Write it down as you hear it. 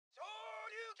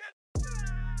Hey,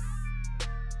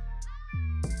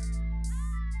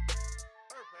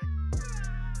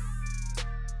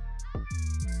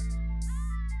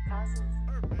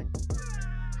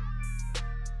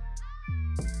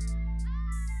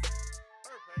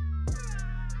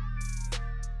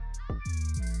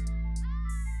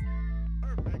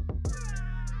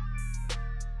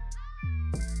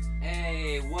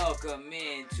 welcome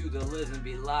in to the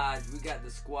Lisenby Lodge. We got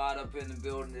the squad up in the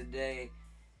building today.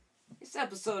 It's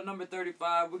episode number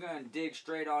 35. We're going to dig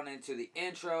straight on into the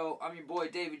intro. I'm your boy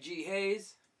David G.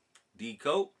 Hayes.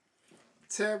 D-Coat.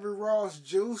 Terry Ross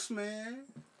Juice, man.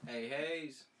 Hey,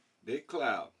 Hayes. Big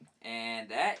Cloud. And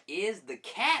that is the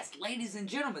cast, ladies and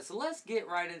gentlemen. So let's get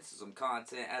right into some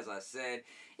content. As I said,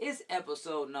 it's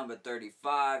episode number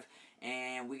 35.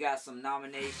 And we got some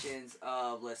nominations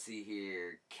of, let's see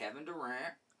here, Kevin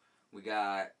Durant. We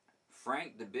got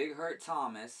Frank the Big Hurt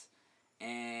Thomas.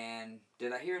 And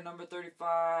did I hear number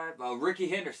 35? Oh, Ricky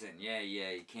Henderson. Yeah,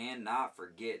 you cannot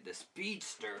forget the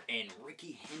speedster and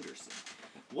Ricky Henderson.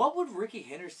 What would Ricky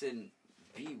Henderson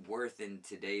be worth in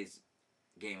today's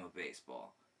game of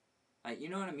baseball? Like, you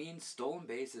know what I mean? Stolen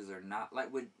bases are not,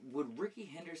 like, would Ricky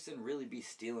Henderson really be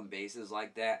stealing bases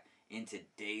like that in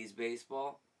today's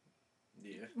baseball?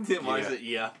 Yeah. Why is it?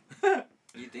 Yeah.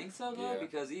 You think so, though? Yeah.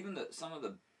 Because even some of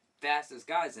the fastest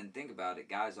guys, and think about it,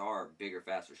 guys are bigger,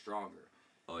 faster, stronger.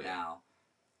 Oh, yeah. Now,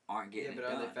 aren't getting but it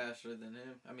are done. they faster than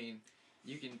him? I mean,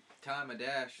 you can time a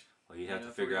dash. Well, you have You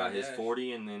know, to figure out his 40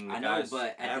 40 and then the I know, guy's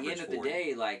but at the end of the 40.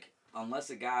 day, like, unless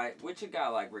a guy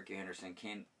like Ricky Henderson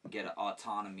can get an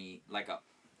autonomy, like a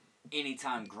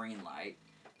anytime green light.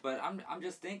 But I'm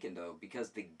just thinking, though,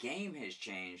 because the game has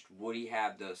changed, would he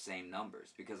have those same numbers?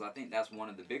 Because I think that's one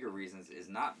of the bigger reasons is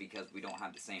not because we don't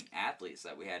have the same athletes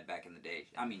that we had back in the day.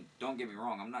 I mean, don't get me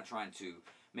wrong, I'm not trying to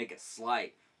make a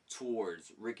slight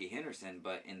towards Ricky Henderson,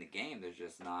 but in the game, there's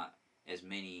just not as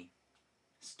many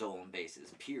stolen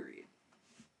bases, period.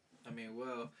 I mean,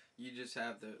 well, you just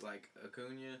have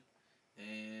Acuna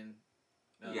and...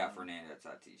 You got Fernando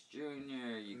Tatis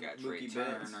Jr., you got Trey Mookie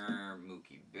Betts. Turner,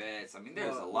 Mookie Betts. I mean,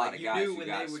 there's a Well, lot of guys you who do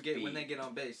got when they speed get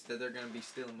on base that they're going to be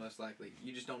stealing most likely.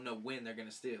 You just don't know when they're going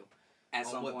to steal. at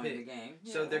on some what point in the pick. game. So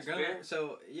Yeah, they're that's going fair. to...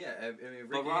 So, yeah, I mean,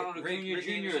 But Ronald Acuna Ricky Jr.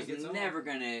 Henderson gets is on. never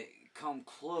going to come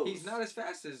close. He's not as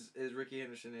fast as Ricky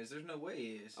Henderson is. There's no way he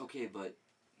is. Okay, but...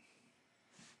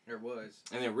 Or was.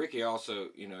 And then Ricky also,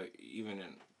 even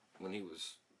when he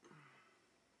was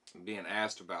being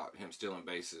asked about him stealing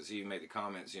bases, he made the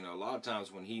comments, a lot of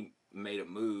times when he made a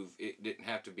move, it didn't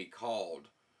have to be called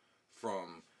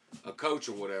from a coach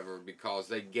or whatever because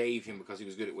they gave him, because he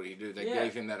was good at what he did, they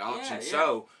gave him that option. Yeah.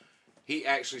 So he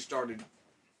actually started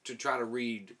to try to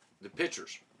read the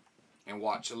pitchers and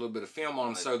watch a little bit of film on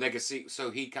them so they could see,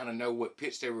 so he kind of know what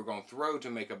pitch they were going to throw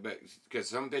to make a bet, because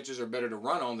some pitches are better to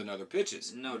run on than other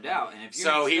pitches. No doubt. And if you're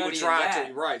So he would try that,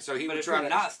 to, right, so he but would if try you're to...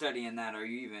 not studying that, or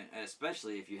you even,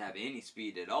 especially if you have any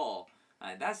speed at all,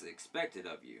 that's expected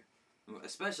of you.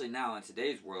 Especially now in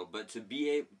today's world, but to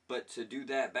do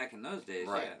that back in those days,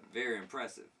 Right. yeah, very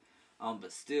impressive.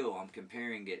 But still, I'm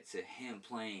comparing it to him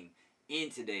playing in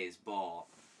today's ball,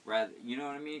 rather, you know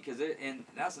what I mean? And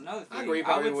that's another thing. I agree. He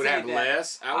probably would have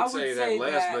less. I would say that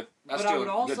less, but that's I would still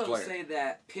a also good player. say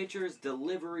that pitchers'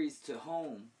 deliveries to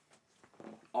home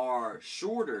are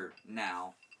shorter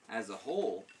now, as a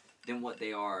whole, than what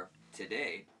they are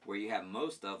today, where you have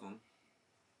most of them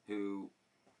who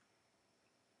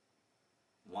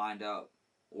wind up,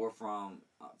 or from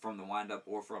the windup,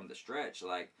 or from the stretch,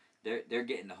 like they're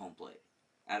getting to home plate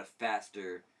at a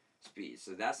faster speed.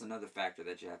 So that's another factor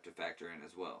that you have to factor in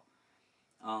as well.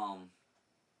 Oh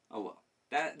well,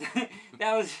 that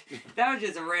was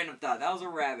just a random thought. That was a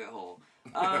rabbit hole.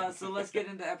 So let's get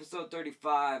into episode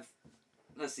 35.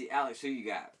 Let's see, Alex, who you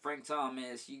got? Frank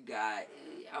Thomas, you got,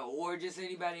 or just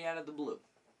anybody out of the blue?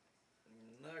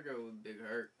 I'll go with Big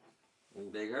Hurt.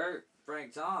 Big Hurt,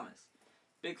 Frank Thomas.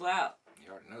 Big Cloud.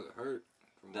 You already know the Hurt.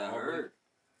 From The Auburn. Hurt.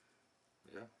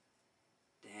 Yeah.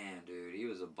 Damn, dude. He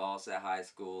was a boss at high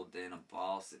school, then a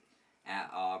boss at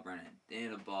Auburn, and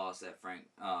then a boss at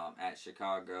at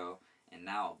Chicago, and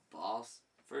now a boss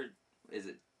for, it's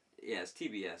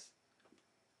TBS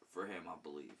for him, I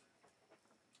believe.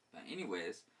 But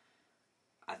anyways,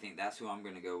 I think that's who I'm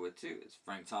going to go with, too. It's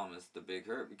Frank Thomas, the Big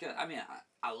Hurt. Because, I mean,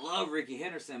 I love Ricky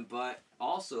Henderson, but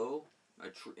also,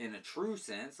 in a true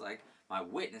sense, like, my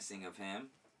witnessing of him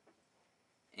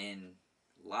in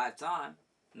live time,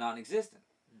 non-existent.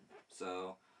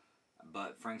 So,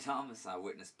 but Frank Thomas, I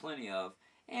witnessed plenty of.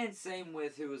 And same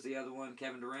with, who was the other one?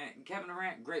 Kevin Durant. And Kevin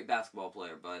Durant, great basketball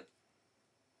player, but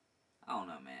I don't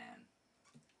know, man.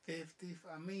 50.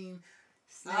 I mean,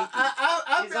 Snake.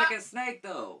 I He's like a snake,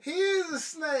 though. he is a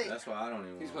snake. That's why I don't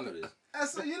even He's want one of this.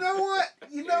 That's, you know what?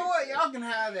 You know what? Y'all can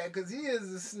have that because he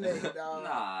is a snake, dog.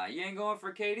 Nah, you ain't going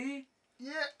for KD?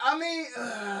 Yeah, I mean,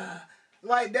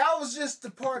 like, that was just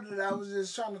the part that I was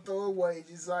just trying to throw away.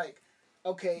 Just like,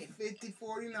 okay, 50,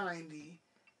 40, 90.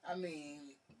 I mean,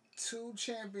 2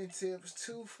 championships,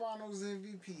 2 finals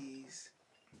MVPs.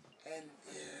 And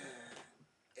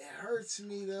it hurts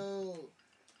me, though.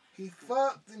 He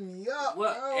fucked me up,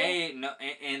 Well, bro. hey, no,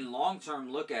 and long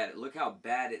term, look at it. Look how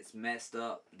bad it's messed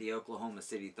up the Oklahoma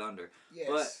City Thunder.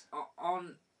 Yes. But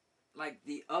on, like,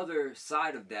 the other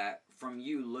side of that, from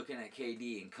you looking at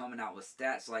KD and coming out with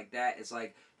stats like that, it's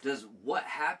like, does what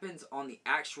happens on the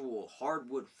actual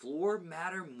hardwood floor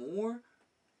matter more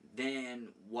than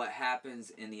what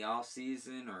happens in the off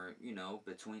season or, you know,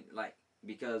 between, like,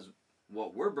 because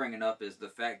what we're bringing up is the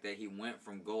fact that he went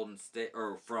from Golden State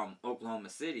or from Oklahoma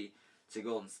City to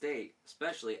Golden State,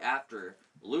 especially after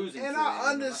losing. And to I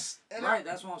them. understand. Right,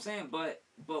 that's what I'm saying. But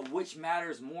which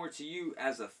matters more to you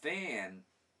as a fan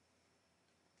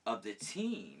of the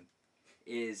team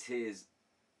is his,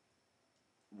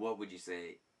 what would you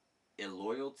say,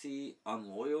 illoyalty,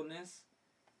 unloyalness,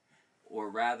 or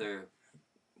rather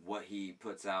what he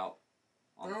puts out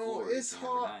on the Bro, floor it's each and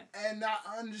every hard, night. and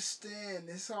I understand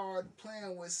it's hard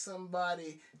playing with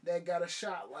somebody that got a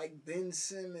shot like Ben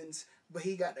Simmons, but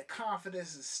he got the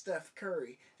confidence of Steph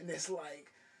Curry, and it's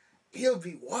like he'll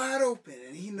be wide open,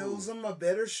 and he knows I'm a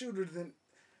better shooter than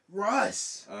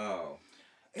Russ. Oh.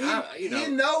 He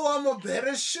know I'm a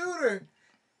better shooter.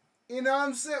 You know what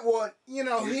I'm saying? Well, you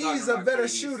know, You're he's talking a about better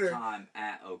KD's shooter. Time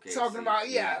at OKC. Talking about,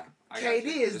 yeah, I got KD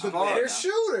you. is As the far better as-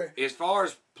 shooter. As far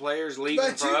as players leaving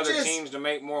But for you other just- teams to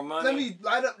make more money, Let me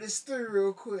light up this theory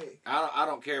real quick. I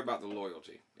don't care about the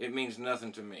loyalty. It means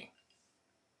nothing to me.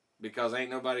 Because ain't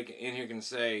nobody in here can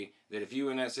say that if you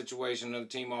were in that situation, another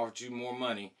team offered you more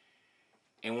money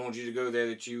and wanted you to go there,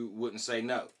 that you wouldn't say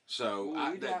no. So, Well,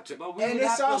 And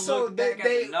it's also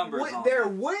the numbers on they're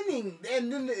that. winning,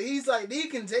 and then he's like he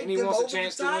can take and he them wants over a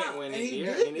chance the to top, win. and he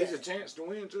Yeah, did he needs a that. chance to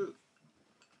win too.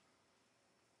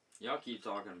 Y'all keep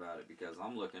talking about it because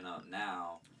I'm looking up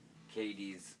now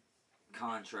KD's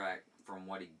contract from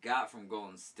what he got from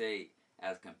Golden State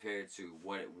as compared to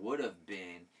what it would have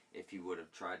been if he would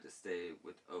have tried to stay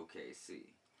with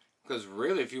OKC. Because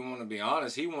really, if you want to be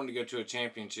honest, he wanted to go to a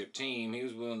championship team. He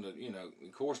was willing to,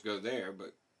 of course, go there,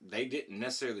 but they didn't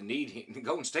necessarily need him.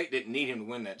 Golden State didn't need him to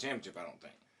win that championship, I don't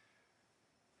think.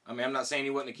 I mean, I'm not saying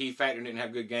he wasn't a key factor, didn't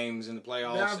have good games in the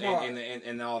playoffs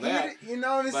and all that. You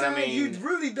know what I'm But I saying? You mean-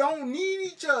 really don't need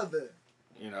each other.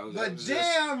 That But was just-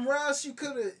 damn, Russ, you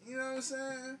could have, you know what I'm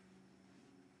saying?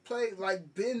 Played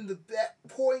like been that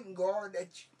point guard that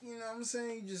you know what I'm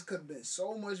saying. You just could have been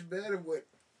so much better with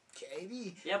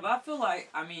KD. Yeah, but I feel like,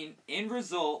 I mean, end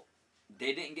result,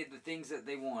 they didn't get the things that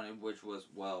they wanted, which was,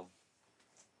 well,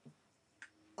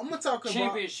 I'm gonna talk about.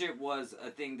 championship was a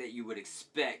thing that you would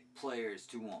expect players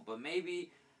to want. But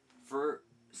maybe for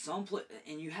some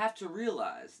and you have to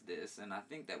realize this, and I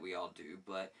think that we all do,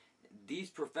 but these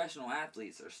professional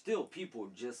athletes are still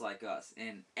people just like us.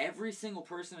 And every single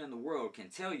person in the world can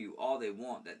tell you all they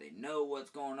want, that they know what's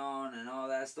going on and all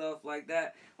that stuff like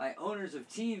that. Like, owners of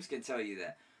teams can tell you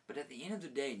that. But at the end of the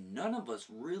day, none of us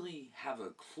really have a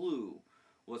clue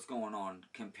what's going on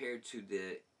compared to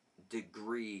the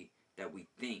degree that we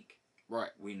think right.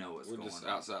 we know what's We're going just on.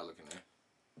 outside looking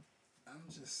in. I'm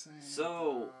just saying.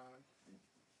 So,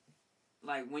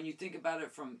 like, when you think about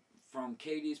it from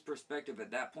KD's perspective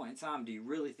at that point in time, do you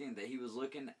really think that he was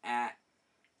looking at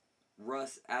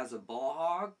Russ as a ball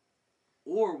hog?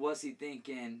 Or was he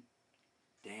thinking,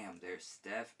 damn, there's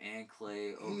Steph and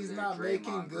Clay over He's there, not Draymond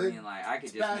making Green. good Like, I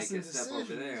could just make passing a step over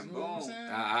there decisions, and you know what I'm boom. saying?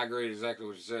 I agree with exactly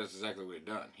what you said. That's exactly what he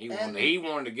done. And- He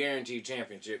wanted to guarantee a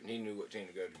championship, and he knew what team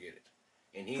to go to get it.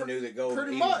 And he knew that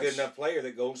pretty he was a much. good enough player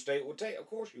that Golden State would take. Of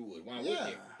course you would. Why wouldn't Yeah.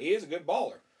 you? He is a good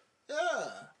baller. Yeah.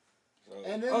 So,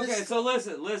 And then Okay, it's- so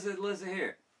listen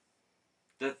here.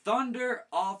 The Thunder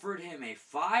offered him a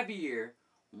 5-year,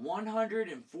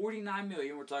 $149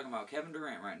 million. We're talking about Kevin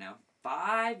Durant right now.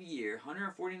 5-year,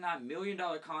 $149 million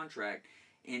contract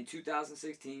in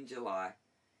 2016 July,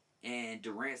 and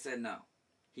Durant said no.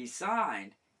 He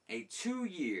signed a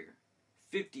 2-year,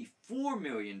 $54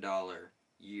 million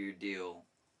year deal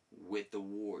with the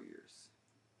Warriors.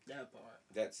 that part.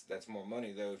 that's more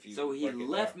money though. If you So he break it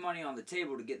left down. money on the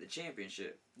table to get the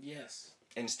championship. Yes.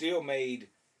 and still made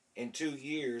in 2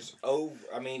 years over.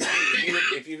 I mean,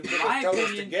 if you put My the totals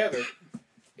opinion- together,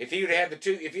 if he would have had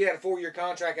if he had a 4-year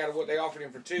contract out of what they offered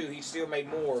him for 2, he still made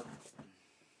more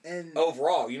And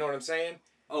overall. You know what I'm saying?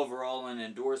 overall in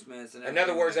endorsements and In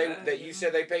other words, everything that you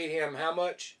said they paid him how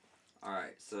much? All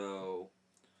right, so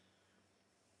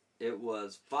it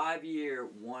was 5-year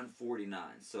 149.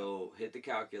 So hit the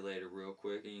calculator real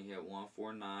quick, and you hit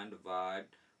 149 divide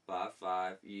by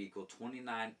 5, you equal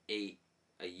 29.8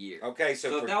 a year. Okay,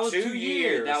 so if for that was 2 2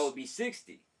 years, that would be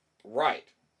 60. Right.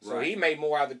 So Right. he made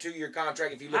more out of the 2-year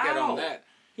contract if you look at it on that.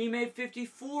 He made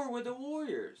 54 with the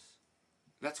Warriors.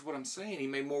 That's what I'm saying. He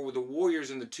made more with the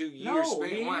Warriors in the 2 years No,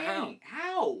 spent. he Why, how? ain't.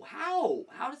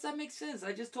 How does that make sense?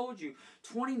 I just told you,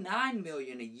 $29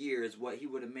 million a year is what he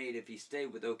would have made if he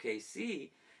stayed with OKC.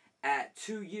 At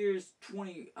 2 years,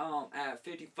 at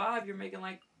 55, you're making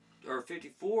like, or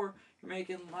 54, you're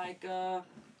making like,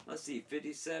 let's see,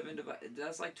 57 divided,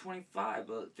 that's like 25,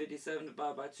 but 57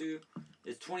 divided by 2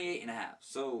 is 28 and a half.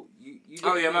 So you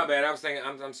Oh yeah, my bad. I was thinking.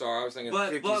 I'm sorry. I was thinking. but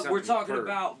 50 we're talking per.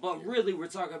 about, really we're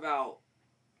talking about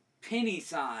penny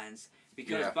signs,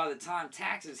 because Yeah. by the time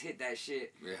taxes hit that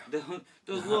shit, Yeah.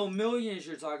 those little millions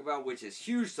you're talking about, which is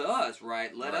huge to us,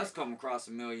 right? Let Right. us come across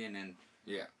 $1 million and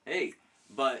Yeah. hey,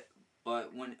 but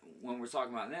when we're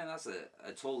talking about them, that's a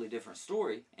totally different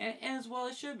story, and as well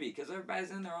it should be, because everybody's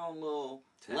in their own little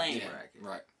lane bracket.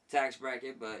 Right. tax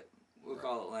bracket, but we'll Right.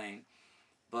 call it lane.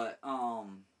 But I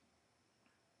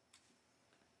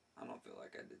don't feel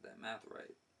like I did that math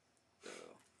right,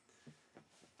 though.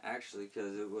 Actually,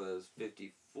 because it was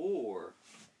 54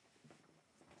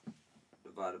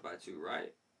 divided by 2,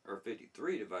 right? Or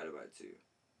 53 divided by 2.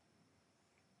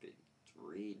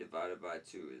 53 divided by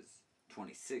 2 is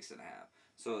 26 and a half.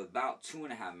 So about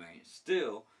 2.5 million.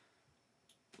 Still,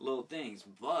 little things,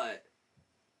 but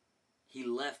he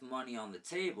left money on the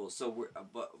table. So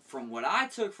but from what I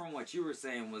took from what you were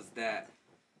saying was that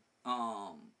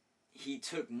he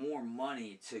took more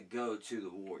money to go to the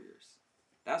Warriors.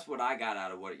 That's what I got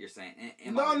out of what you're saying.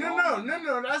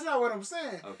 No, that's not what I'm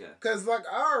saying. Okay. Because, like,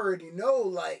 I already know,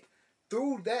 like,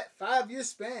 through that 5-year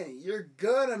span, you're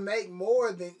gonna make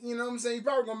more than, you know what I'm saying? You're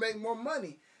probably gonna make more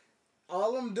money.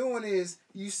 All I'm doing is,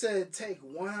 you said take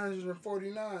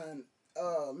 149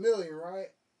 million,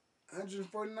 right?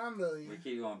 149 million. We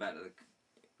keep going back to the...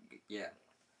 Yeah.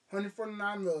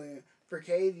 149 million for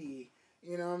KD.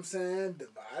 You know what I'm saying?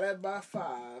 Divided by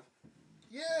 5.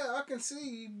 Yeah, I can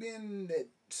see you being that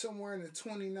somewhere in the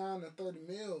 29 to 30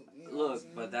 mil. You know Look,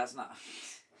 but that's not...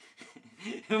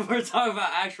 We're talking about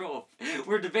actual...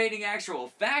 We're debating actual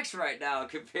facts right now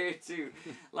compared to,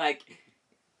 like...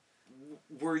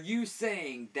 Were you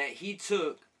saying that he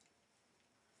took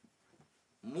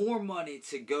more money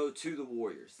to go to the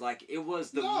Warriors? Like, it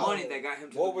was the No. money that got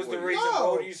him to What the was the Warriors? reason?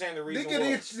 No. What are you saying the reason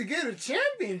was? To get a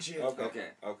championship. Okay.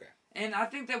 Okay. And I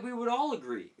think that we would all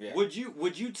agree. Yeah. Would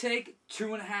you take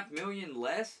 $2.5 million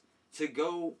less to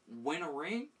go win a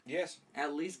ring? Yes.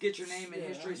 At least get your name in Yeah.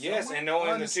 history Yes, somewhere? and knowing in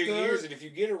the Understood. 2 years that if you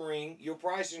get a ring, your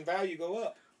price and value go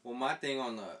up. Well, my thing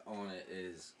on it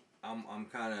is I'm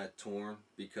kind of torn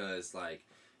because like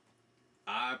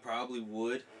I probably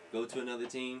would go to another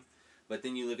team, but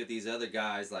then you look at these other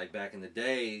guys like back in the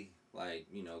day, like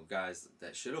you know guys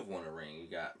that should have won a ring. You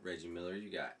got Reggie Miller, you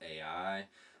got AI,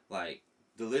 like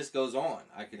the list goes on.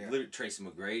 I could literally Tracy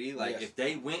McGrady. Like Yes. if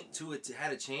they went to it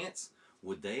had a chance,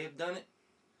 would they have done it?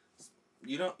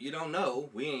 You don't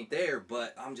know. We ain't there,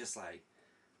 but I'm just like.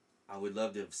 I would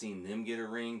love to have seen them get a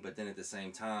ring, but then at the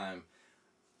same time,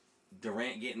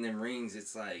 Durant getting them rings,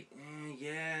 it's like,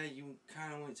 yeah, you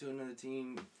kind of went to another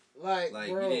team. Like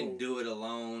bro, You didn't do it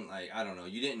alone. Like, I don't know.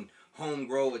 You didn't home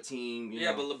grow a team. You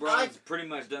Yeah, know. but LeBron's pretty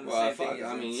much done the same thing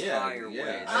I his mean, entire yeah.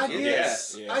 way. I get get, that.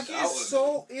 Yes. I get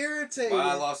so irritated. Well,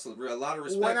 I lost a lot of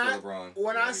respect for LeBron.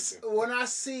 When I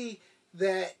see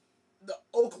that the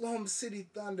Oklahoma City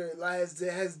Thunder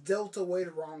has dealt away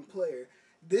the wrong player.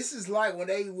 This is like when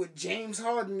they with James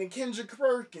Harden and Kendrick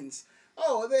Perkins.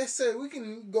 Oh, they said we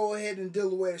can go ahead and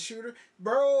deal away the shooter,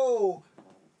 bro.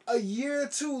 A year or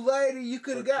two later, you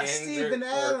could have got Steven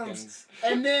Adams,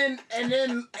 and then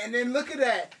look at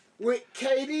that with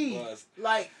KD.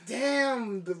 Like,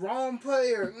 damn, the wrong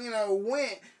player,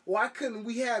 went. Why couldn't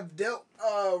we have dealt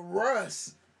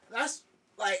Russ? That's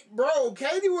like, bro,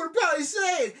 KD would have probably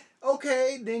said,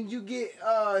 okay, then you get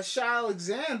Shai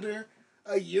Alexander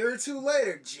a year or two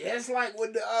later, just like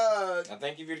with the I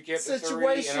think if you'd kept the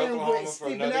 3 in situation Oklahoma with for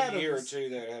Steven another year or Adams. two,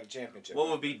 they'd have a championship. What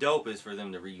would be dope is for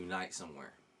them to reunite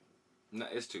somewhere. No,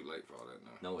 it's too late for all that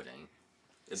now. No, it ain't.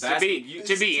 To be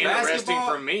interesting basketball-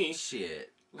 for me,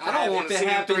 Shit. I don't want to If see it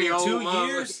them happened 3 in old 2 motherfuckers.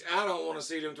 years, I don't want to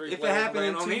see them 3 if it players happened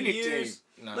in playing 2 on any years,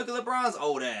 team. No. look at LeBron's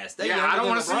old ass. They Yeah, younger I don't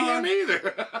than want to see him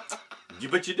LeBron. either.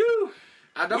 But you do.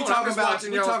 I don't. We I'm talking just about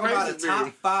watching we y'all's talking about a faces, top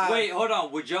dude. 5. Wait, hold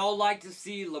on. Would y'all like to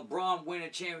see LeBron win a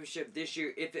championship this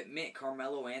year if it meant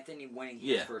Carmelo Anthony winning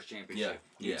his Yeah. first championship?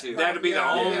 Yeah. You Yeah. too. That'd be the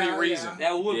Yeah, only yeah, reason. yeah.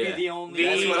 That would Yeah. be the only.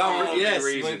 That's what only I'm. Yes,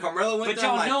 reason. when Carmelo went But there,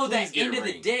 y'all I'm like, know please that get end a of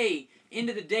the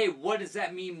ring. day, what does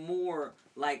that mean more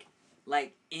like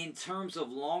in terms of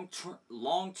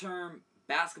long term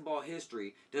basketball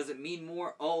history? Does it mean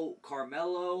more, oh,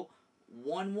 Carmelo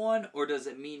won one, or does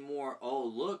it mean more, oh,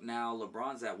 look, now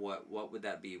LeBron's at what would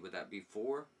that be? Would that be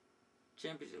 4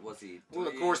 championship? What's he? Well,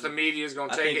 of 3? course, the media's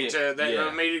gonna I take think it it- to that. yeah.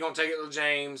 The media's gonna take it to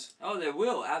James. Oh, they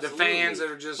will, The absolutely. fans that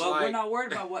are just But like, we're not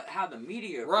worried about how the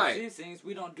media Right. perceives things.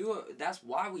 We don't do it. That's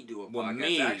why we do a well,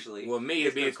 podcast, actually. it'd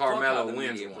It's be if 'cause fuck how Carmelo the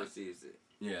wins media one. perceives it.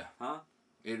 Yeah.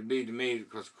 It'd be to me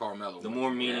because Carmelo. The wins more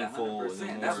one. meaningful, Yeah, the 100%.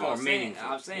 more That's what I'm saying. meaningful.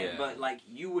 I'm saying, Yeah. but like,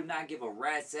 you would not give a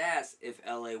rat's ass if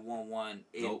LA won one.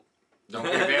 Nope. Don't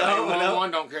care if No, LA won no.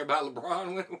 one. Don't care about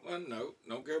LeBron winning one. No.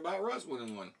 Don't care about Russ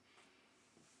winning one.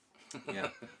 Yeah.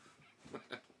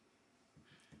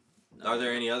 Are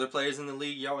there any other players in the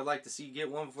league y'all would like to see get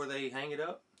one before they hang it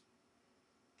up?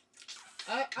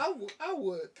 I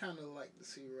would kind of like to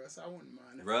see Russ. I wouldn't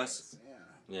mind. If Russ?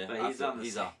 Yeah. Yeah, But I he's feel- on the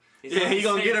he's same- off. He's Yeah, on he the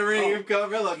gonna same get a ring boat. if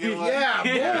Carmelo get one. Yeah,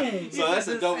 boom. He's So that's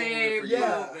in a the double win same for you.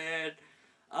 boat,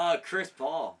 man. Chris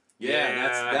Paul. Yeah,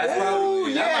 that's Yeah. probably Ooh,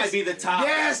 that yes. might be the top.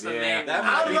 Yes. That's the Yeah. main That one.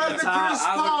 might I'd be rather the top. Chris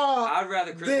Paul. I'd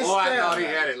rather Chris This Oh, I Steph. thought he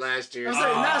had it last year. I'm saying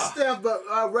Ah. not Steph, but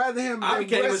I'd rather him. I than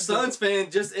became a Westbrook. Suns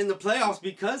fan just in the playoffs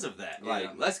because of that. Yeah.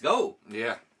 Like, let's go.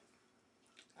 Yeah.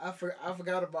 I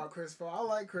forgot about Chris Paul. I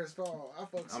like Chris Paul.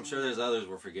 I'm sure there's others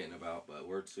we're forgetting about, but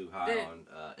we're too high Yeah. on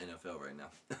NFL right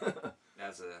now.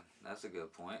 That's a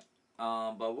good point.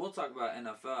 But we'll talk about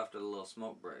NFL after the little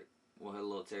smoke break. We'll hit a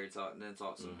little Terry talk and then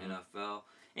talk some NFL.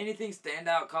 Anything stand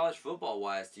out college football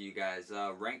wise to you guys?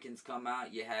 Rankings come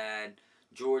out. You had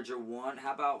Georgia won.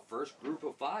 How about first group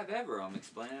of 5 ever? I'm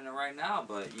explaining it right now,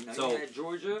 but you So- had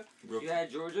Georgia. Real- You had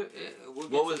Georgia. We'll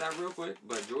What get was- to that real quick.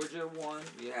 But Georgia won.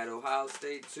 You had Ohio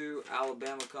State 2.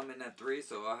 Alabama coming at 3.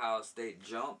 So Ohio State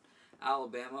jumped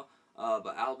Alabama.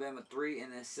 But Alabama 3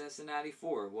 and then Cincinnati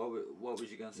 4. What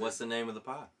was you gonna say? What's the name of the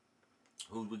pod?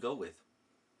 Who'd we go with?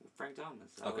 Frank Thomas.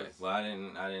 That Okay. was- Well, I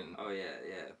didn't. Oh yeah.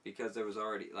 Because there was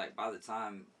already like by the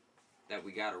time that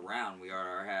we got around, we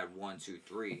already had 1, 2,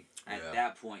 3 at Yeah.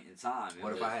 that point in time. It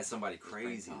What if was- I had somebody Frank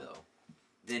crazy Thomas. though?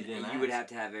 Then You didn't you would ask. have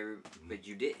to have every, but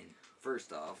you didn't.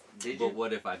 First off, did But you?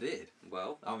 what if I did?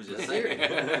 Well, I was just let's saying. hear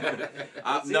it.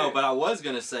 Let's hear No, it. but I was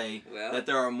gonna say Well. that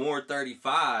there are more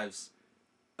 35s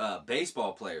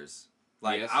baseball players.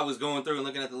 Like Yes. I was going through and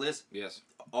looking at the list, Yes.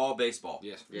 all baseball.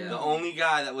 Yes. Yeah. The only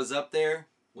guy that was up there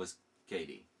was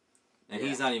KD, and Yeah.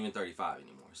 he's not even 35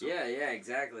 anymore. So. Yeah,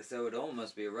 exactly. So it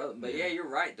almost be irrelevant. But Yeah. yeah, you're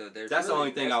right though. There's That's the really,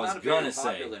 only thing that's I was not a very gonna say.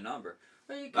 Popular number.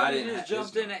 Well, you I could have didn't just have-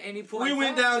 jumped in at any point. We in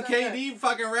went time. down It's not that- KD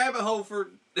fucking rabbit hole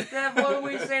for. That's what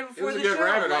we say It before was a the good show.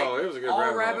 rabbit like, hole. It was a good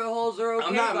all rabbit hole. holes are okay.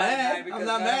 I'm not by mad. tonight I'm because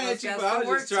not none mad of us at you, got but I to was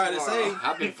work just trying to tomorrow. say-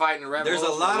 I've been fighting the rabbit There's a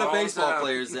holes for lot of long baseball time.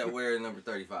 players that wear number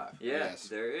 35. Yeah, Yes,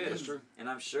 there is. that's true. And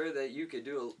I'm sure that you could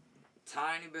do a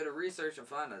tiny bit of research and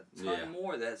find a ton Yeah.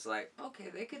 more that's like, okay,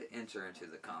 they could enter into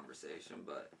the conversation,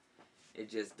 but it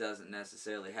just doesn't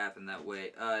necessarily happen that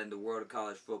way in the world of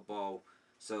college football.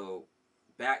 So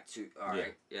back to all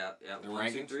right, yeah, The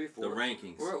 1, 2, rankings? 3, 4. The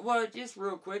rankings. Well, just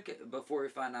real quick before we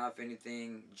find out if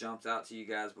anything jumps out to you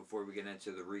guys before we get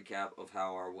into the recap of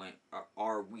how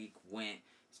our week went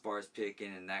as far as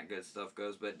picking and that good stuff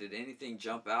goes. But did anything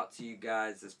jump out to you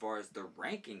guys as far as the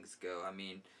rankings go? I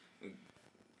mean,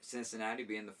 Cincinnati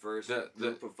being the first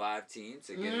group of 5 teams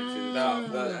to get into the top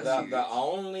four, that's huge. The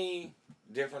only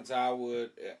difference I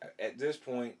would, at this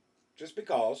point, just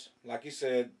because, like you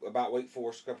said, about Wake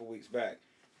Forest a couple weeks back,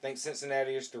 I think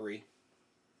Cincinnati is 3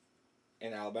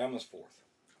 and Alabama's 4th.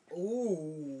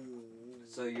 Ooh.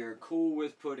 So you're cool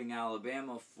with putting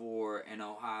Alabama 4 and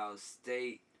Ohio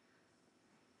State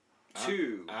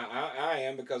 2. I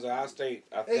am because Ohio State,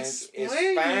 I think, Explain,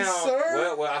 is found.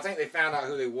 sir. Well, I think they found out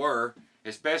who they were,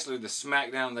 especially the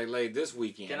smackdown they laid this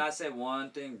weekend. Can I say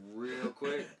one thing real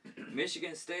quick?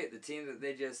 Michigan State, the team that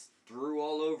they just threw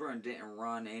all over and didn't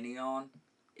run any on,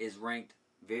 is ranked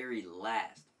very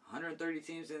last. 130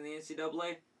 teams in the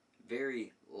NCAA,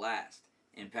 very last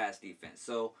in pass defense.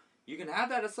 So you can have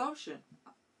that assumption.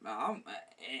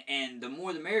 And the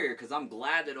more the merrier, because I'm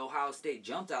glad that Ohio State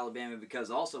jumped Alabama,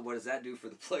 because also what does that do for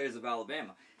the players of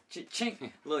Alabama?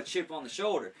 Chink, little chip on the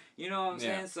shoulder. You know what I'm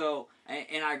saying? So,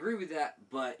 and I agree with that,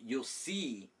 but you'll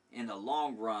see in the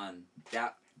long run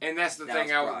that And that's the That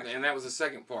thing, was progress. and that was the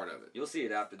second part of it. you'll see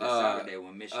it after this Saturday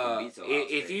when Michigan beats Ohio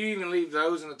State. If you even leave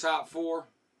those in the top 4,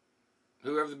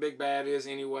 whoever the big bad is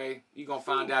anyway, you're going to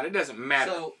find out. It doesn't matter.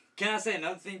 So Can I say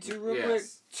another thing too, real Yes.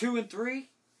 quick? 2 and 3,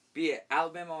 be it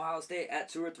Alabama, Ohio State at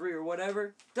 2 or 3 or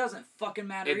whatever, doesn't fucking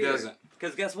matter. It doesn't.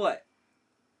 Because guess what?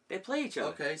 They play each other.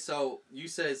 Okay, so you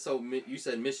said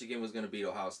Michigan was going to beat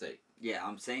Ohio State. Yeah,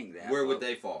 I'm saying that. Where would but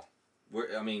they fall?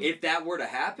 Where I mean, If that were to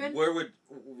happen, where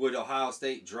would Ohio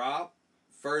State drop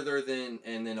further than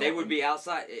and then they would be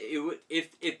outside. It would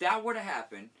if that were to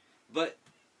happen. But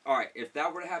all right, if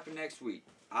that were to happen next week,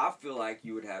 I feel like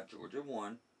you would have Georgia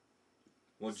 1.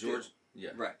 Well, still. George, yeah.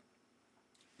 Right.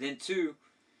 Then 2,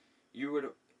 you would.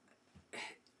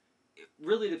 It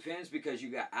really depends because you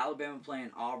got Alabama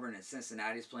playing Auburn and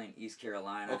Cincinnati's playing East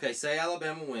Carolina. Okay, say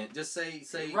Alabama win. Just say.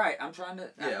 Right, I'm trying to.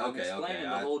 Yeah, I'm okay, explaining okay,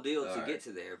 the whole deal to alright. get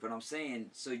to there, but I'm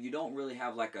saying so you don't really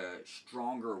have like a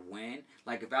stronger win.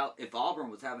 Like if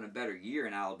Auburn was having a better year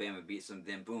and Alabama beats them,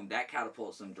 then boom, that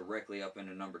catapults them directly up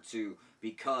into number 2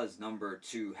 because number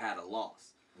 2 had a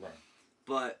loss. Right.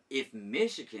 But if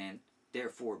Michigan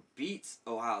therefore beats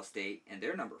Ohio State and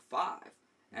they're number 5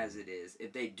 as it is,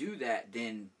 if they do that,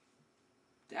 then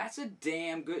that's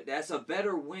a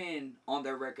better win on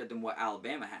their record than what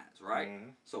Alabama has, right?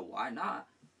 Mhm. So why not?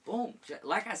 Boom.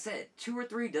 Like I said, 2 or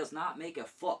 3 does not make a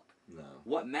fuck. No.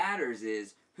 What matters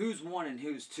is who's 1 and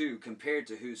who's 2 compared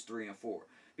to who's 3 and 4.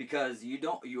 Because you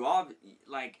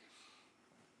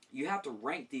have to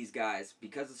rank these guys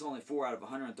because it's only 4 out of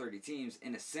 130 teams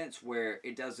in a sense where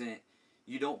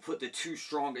you don't put the 2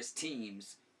 strongest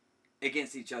teams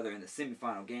against each other in the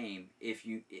semifinal game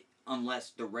unless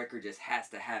the record just has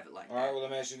to have it like All right, that. well,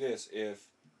 let me ask you this. If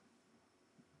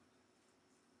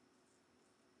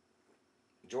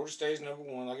Georgia stays number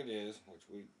 1 like it is, which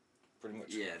we pretty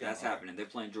much... Yeah, that's happening. They're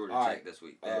playing Georgia All Tech right. this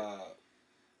week. Well,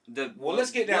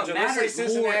 let's get down to it. Let's say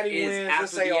Cincinnati wins.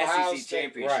 Let's say Ohio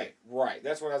State. Right.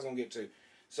 That's what I was going to get to.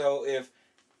 So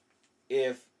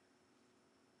if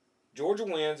Georgia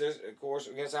wins, of course,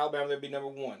 against Alabama, they'd be number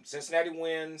 1. Cincinnati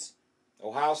wins.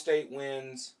 Ohio State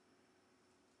wins.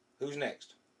 Who's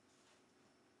next?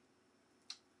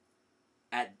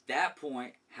 At that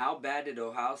point, how bad did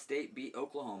Ohio State beat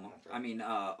Oklahoma? Okay. I mean,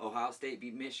 Ohio State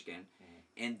beat Michigan.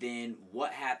 And then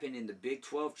what happened in the Big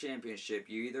 12 championship?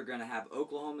 You're either going to have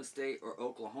Oklahoma State or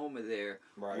Oklahoma there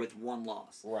Right. with 1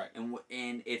 loss. Right.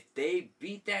 And if they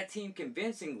beat that team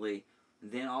convincingly,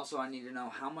 then also I need to know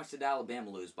how much did Alabama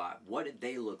lose by? What did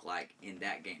they look like in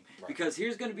that game? Right. Because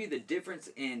here's going to be the difference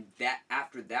in that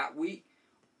after that week.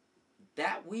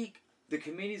 That week, the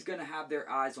committee's going to have their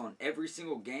eyes on every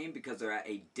single game because they're at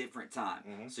a different time.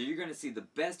 Mm-hmm. So you're going to see the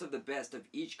best of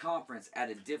each conference at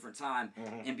a different time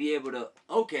Mm-hmm. and be able to,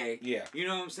 Yeah. you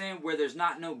know what I'm saying? Where there's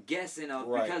not no guessing of,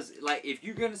 Right. because, like, if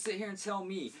you're going to sit here and tell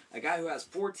me, a guy who has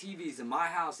 4 TVs in my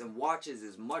house and watches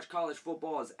as much college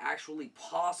football as actually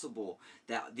possible,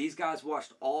 that these guys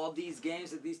watched all these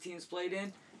games that these teams played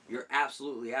in, you're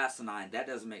absolutely asinine. That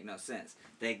doesn't make no sense.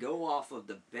 They go off of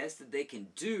the best that they can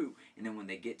do, and then when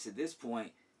they get to this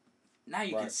point, now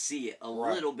you can Right. see it a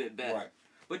Right. little bit better. Right.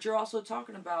 But you're also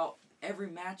talking about every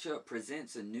matchup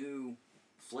presents a new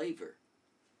flavor.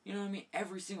 You know what I mean?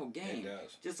 Every single game. It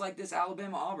does. Just like this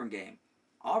Alabama-Auburn game.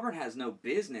 Auburn has no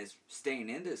business staying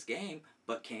in this game,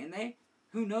 but can they?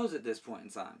 Who knows at this point in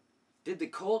time? Did the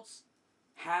Colts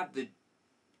have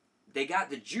they got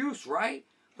the juice, right?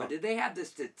 But did they have the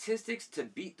statistics to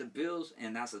beat the Bills?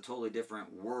 And that's a totally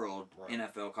different world, Right.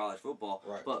 NFL college football.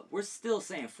 Right. But we're still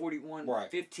saying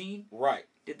 41-15. Right.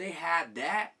 Did they have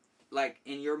that, like,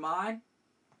 in your mind?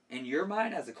 In your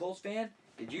mind, as a Colts fan,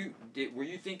 were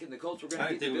you thinking the Colts were going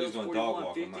I to didn't beat the think we was Bills going to dog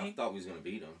walk them. I 41-15? thought we was going to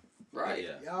beat them. Right.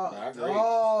 Yeah. I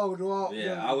agree.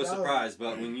 Yeah, I was surprised,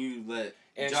 but when you let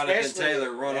And Jonathan especially-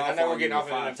 Taylor run and off I know we're on getting you off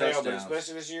with in the 5 NFL, but touchdowns.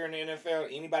 especially this year in the NFL,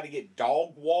 anybody get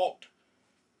dog walked,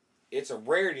 it's a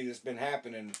rarity that's been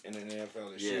happening in the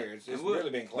NFL this Yeah. year. It's And really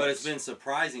been close. But it's been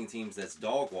surprising teams that's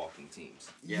dog walking teams.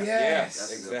 Yeah. Yes.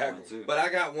 That's a good Exactly. point, too. But I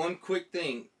got one quick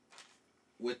thing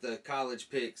with the college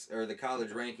picks or the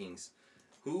college rankings.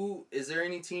 Is there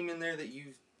any team in there that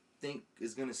you think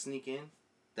is going to sneak in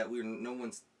that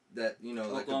that could be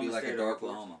Oklahoma like State a or dark horse?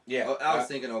 Oklahoma. yeah, Oh, I was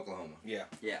thinking Oklahoma. yeah,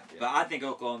 Yeah. But I think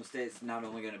Oklahoma State's not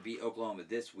only going to beat Oklahoma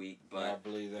this week, I but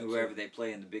believe that. whoever too. they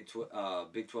play in the Big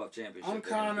 12 championship. I'm they're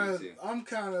gonna kind beat, of, too. I'm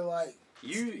kind of like,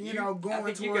 You know, I going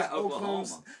think you towards got Oklahoma.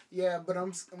 Oklahoma. Yeah, but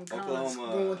I'm kind of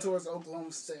Oklahoma, going towards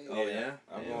Oklahoma State. Oh, yeah?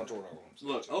 I'm Yeah. going toward Oklahoma. State,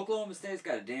 Look, too. Oklahoma State's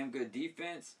got a damn good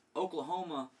defense.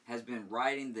 Oklahoma has been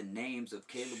writing the names of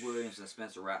Caleb Williams and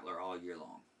Spencer Rattler all year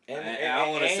long. I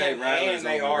want to say Rattler's and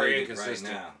they are overrated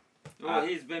inconsistent. right now. Well,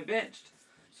 he's been benched.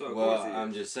 So of Well, course he is.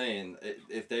 I'm just saying,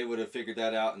 if they would have figured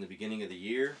that out in the beginning of the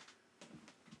year,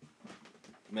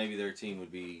 maybe their team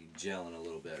would be gelling a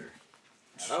little better.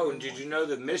 Oh, and did you know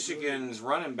that Michigan's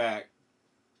running back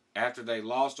after they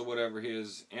lost or whatever,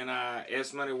 his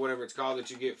NIS money, whatever it's called that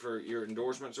you get for your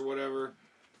endorsements or whatever,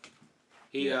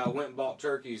 he went and bought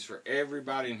turkeys for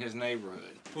everybody in his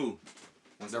neighborhood. Who?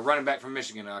 The running back from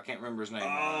Michigan, I can't remember his name.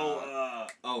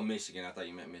 Michigan. I thought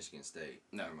you meant Michigan State.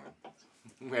 No. Never mind.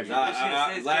 Michigan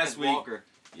State's last Kenneth week- Walker.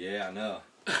 Yeah, I know.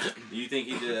 Do you think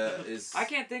he is I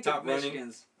can't think top of running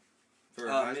Michigan's. for Heisman?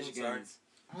 Sorry. Michigan's.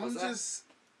 I'm What's that? just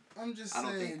I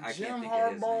don't saying, think- I can't Jim think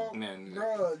of his Harbaugh, name.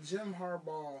 Jim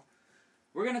Harbaugh.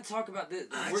 We're gonna talk about this.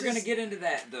 I We're gonna just- get into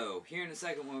that though here in a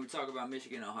second when we talk about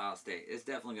Michigan and Ohio State. It's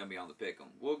definitely gonna be on the pick'em.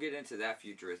 We'll get into that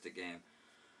futuristic game.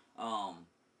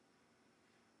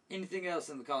 Anything else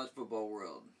in the college football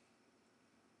world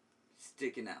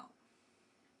sticking out?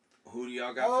 Who do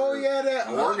y'all got? Oh for, yeah, that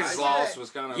Oregon's I- loss was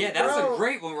kind of. Yeah, that's Bro. a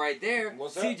great one right there.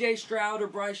 What's that? C.J. Stroud or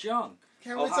Bryce Young.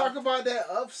 Can we Ohio- talk about that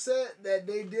upset that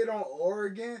they did on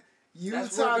Oregon? That's Utah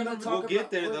what we're gonna number. talk We'll get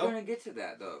about. there, We're though. gonna get to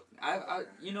that though.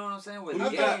 You know what I'm saying with Who I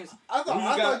you thought, games. I thought, Who you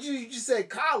I got? thought you said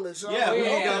college. So Yeah, I was who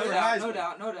like, you okay. got no for doubt, Heisman? no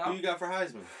doubt, no Who doubt. you got for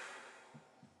Heisman?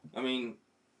 I mean,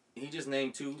 he just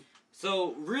named two.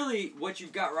 So really, what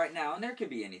you've got right now, and there could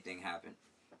be anything happen,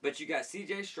 but you got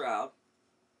C.J. Stroud,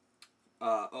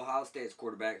 Ohio State's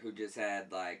quarterback, who just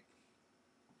had like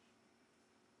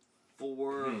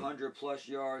 400 plus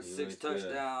yards, He 6 really did.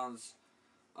 touchdowns,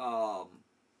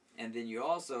 and then you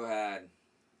also had,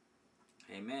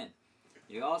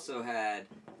 you also had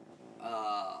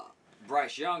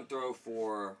Bryce Young throw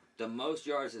for the most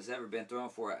yards that's ever been thrown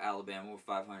for at Alabama with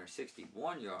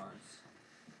 561 yards.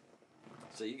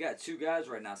 So you got two guys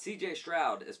right now. C.J.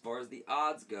 Stroud, as far as the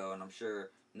odds go, and I'm sure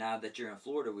now that you're in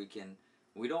Florida,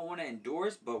 we don't want to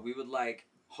endorse, but we would like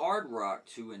Hard Rock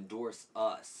to endorse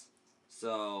us.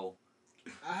 So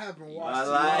I haven't I watched.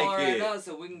 like y'all are at it. us,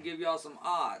 so we can give y'all some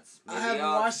odds. I Maybe haven't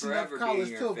odds watched enough forever being college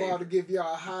your football to favorite. give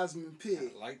y'all a Heisman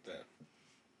pick. I like that.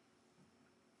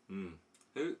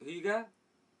 Who you got?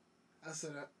 I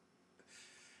said,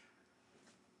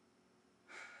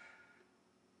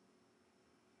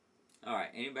 All right.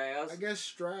 Anybody else? I guess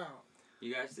Stroud.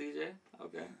 You got CJ?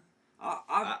 Okay.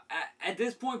 At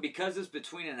this point, because it's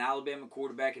between an Alabama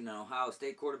quarterback and an Ohio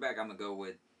State quarterback, I'm gonna go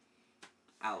with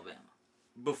Alabama.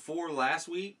 Before last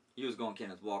week, You was going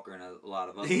Kenneth Walker and a lot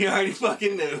of other. he already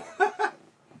fucking knew.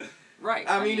 Right.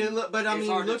 I mean, it look, but I it's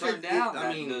mean, hard look to turn at down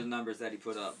I mean, the numbers that he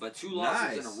put up, but 2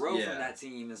 losses in Nice, a row yeah. from that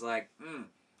team is like,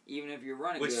 even if you're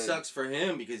running which good, sucks for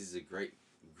him because he's a great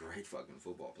fucking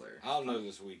football player. I'll know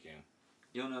this weekend.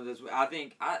 You'll know this. I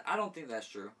don't think that's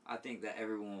true. I think that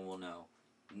everyone will know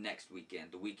next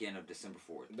weekend, the weekend of December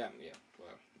 4th. That, yeah. Well,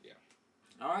 yeah.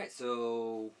 All right,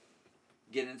 so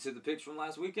get into the picks from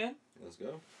last weekend. Let's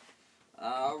go.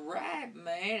 All right,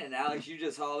 man. And Alex, you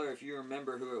just holler if you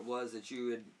remember who it was that you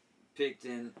had picked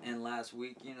in last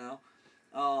week, you know.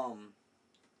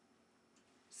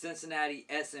 Cincinnati,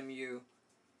 SMU.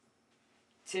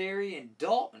 Terry and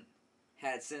Dalton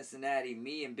had Cincinnati.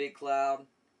 Me and Big Cloud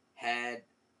had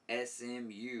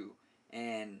SMU.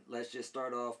 And let's just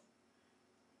start off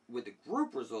with the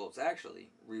group results, actually.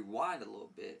 Rewind a little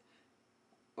bit.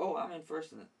 Oh, I'm in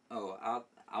first in the... Oh,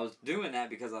 I was doing that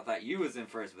because I thought you was in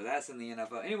first, but that's in the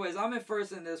NFL. Anyways, I'm in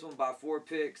first in this one by 4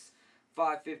 picks,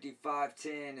 550,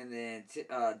 510, and then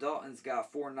Dalton's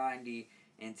got 490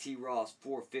 and T. Ross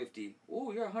 450.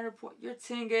 Oh, you're 100 point. You're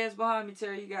 10 games behind me,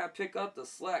 Terry. You gotta pick up the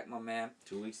slack, my man.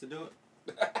 2 weeks to do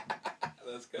it.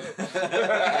 Let's go.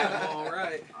 All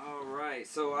right.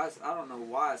 So I don't know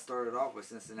why I started off with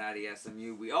Cincinnati,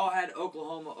 SMU. We all had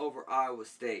Oklahoma over Iowa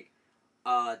State.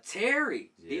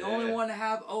 Terry, the Yeah. only one to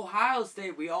have Ohio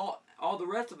State. We all the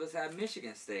rest of us had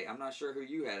Michigan State. I'm not sure who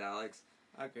you had, Alex.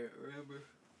 I can't remember.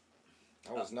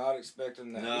 I was not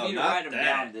expecting that. No. You need to not write them that.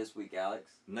 down this week,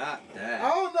 Alex. Not I that.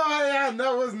 don't know how y'all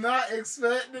know was not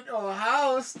expecting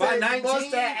Ohio By State 19,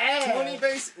 bust that ass. 20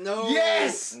 base. No.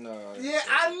 Yes. No. Yeah,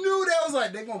 I knew that was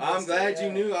like they gonna. I'm bust glad that you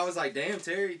ass. knew. I was like, damn,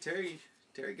 Terry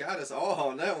got us all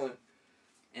on that one.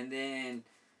 And then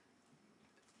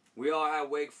we all had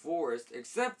Wake Forest,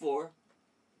 except for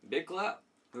Big Cloud,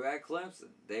 who had Clemson.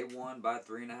 They won by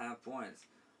 3.5 points.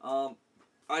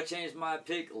 I changed my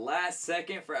pick last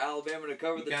second for Alabama to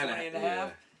cover You the kinda-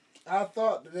 20.5. I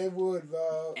thought that they would.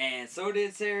 And so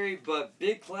did Terry, but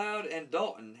Big Cloud and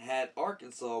Dalton had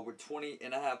Arkansas with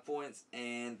 20.5 points,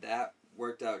 and that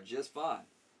worked out just fine.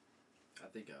 I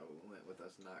think I went with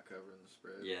us not covering the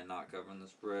spread. Yeah, not covering the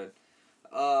spread.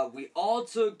 We all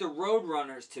took the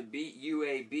Roadrunners to beat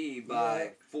UAB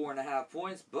by 4.5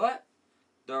 points, but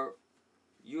the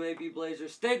UAB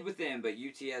Blazers stayed within, but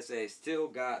UTSA still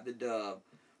got the dub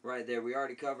right there. We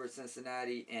already covered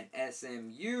Cincinnati and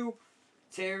SMU.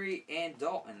 Terry and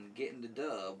Dalton getting the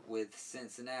dub with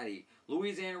Cincinnati.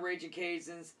 Louisiana Raging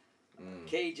Cajuns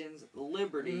Cajuns,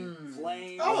 Liberty,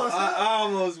 Flames. Oh, I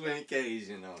almost went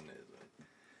Cajun on this one.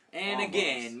 And Almost.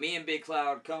 again, me and Big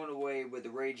Cloud coming away with the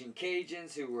Raging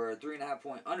Cajuns, who were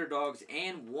 3.5-point underdogs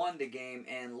and won the game.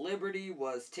 And Liberty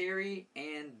was Terry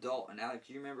and Dalton. Alex,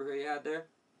 you remember who you had there?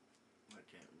 I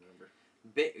can't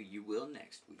remember. You will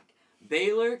next week.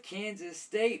 Baylor, Kansas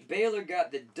State. Baylor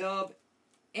got the dub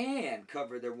and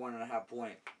covered their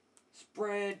 1.5-point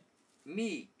spread.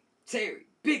 Me, Terry,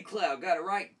 Big Cloud got it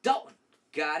right. Dalton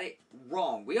got it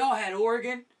wrong. We all had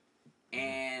Oregon,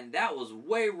 and that was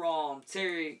way wrong.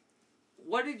 Terry,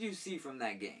 what did you see from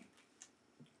that game?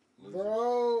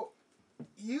 Bro,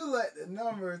 you let the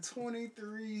number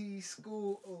 23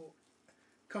 school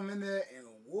come in there and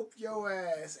whoop your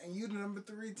ass, and you the number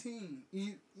 3 team.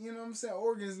 You know what I'm saying?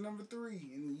 Oregon's number 3,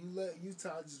 and you let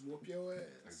Utah just whoop your ass.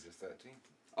 It's just that team.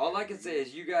 All I can say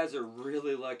is you guys are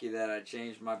really lucky that I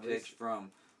changed my picks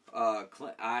from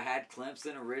I had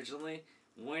Clemson originally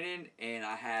winning, and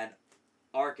I had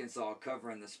Arkansas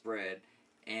covering the spread.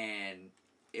 And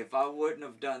if I wouldn't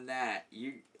have done that,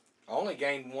 I only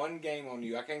gained 1 game on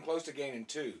you. I came close to gaining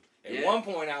 2. At Yeah. one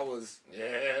point, I was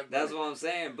that's what I'm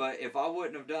saying. But if I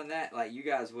wouldn't have done that, like, you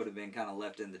guys would have been kind of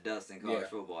left in the dust in college Yeah.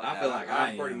 football. I That feel was- like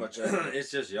I'm I pretty am. much It's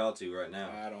just y'all two right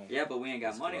now. I don't. Yeah, but we ain't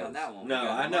got It's money on close. that one. We No,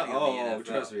 got I know. money on the Oh, NFL.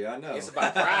 trust me, I know. It's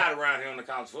about pride around here in the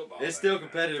college football. It's thing. still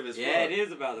competitive as fuck. Yeah, it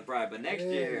is about the pride. But next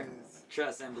year, Yes.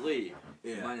 trust and believe,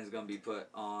 Yeah. money's gonna be put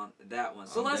on that one.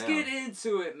 So I'm let's down. get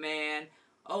into it, man.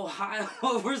 Ohio,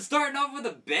 we're starting off with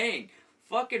a bang.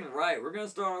 Fucking right. We're gonna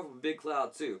start off with Big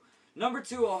Cloud too. Number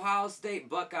 2, Ohio State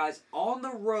Buckeyes on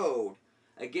the road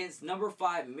against number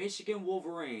 5 Michigan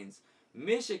Wolverines.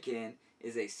 Michigan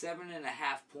is a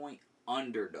 7.5-point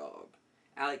underdog.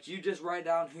 Alex, you just write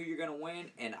down who you're gonna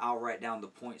win, and I'll write down the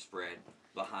point spread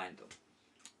behind them.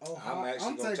 I'm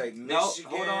actually going to take No, Michigan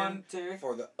hold on, Terry.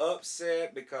 for the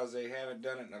upset because they haven't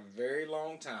done it in a very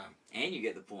long time. And you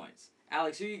get the points.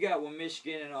 Alex, who you got with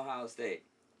Michigan and Ohio State?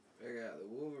 I got the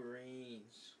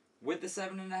Wolverines. With the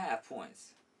 7.5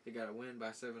 points. They got to win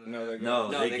by 7. No, they No,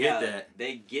 No, they get got that.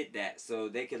 They get that, so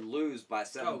they could lose by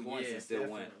 7 points and still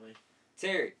win.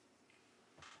 Terry,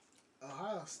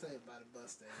 Ohio State by the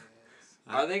bust their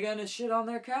ass. are they gonna shit on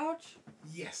their couch?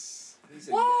 Yes. He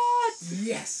said What?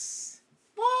 Yes.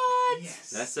 What?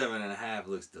 Yes. That 7.5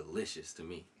 looks delicious to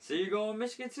me. So you're going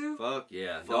Michigan too? Fuck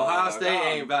yeah. Fuck, Ohio State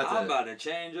ain't I'm about to. about to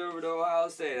change over to Ohio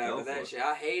State Go after for that it. shit.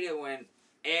 I hate it when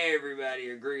everybody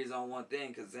agrees on one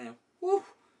thing, cause then, whew,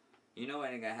 you know it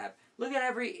ain't gonna happen. Look at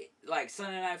every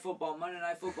Sunday night football, Monday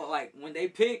night football. Like when they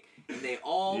pick and they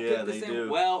all Yeah, pick the they same. do.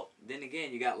 Well, then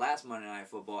again, you got last Monday night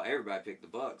football. Everybody picked the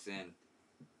Bucks and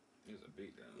It was a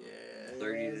beatdown. Yeah.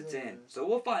 30-10. So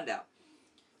we'll find out.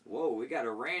 Whoa, we got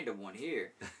a random one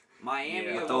here. Miami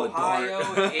Yeah, of throw a dart.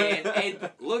 Ohio and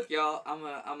look, y'all,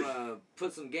 I'm gonna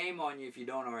put some game on you if you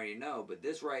don't already know. But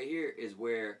this right here is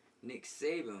where Nick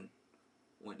Saban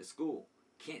went to school.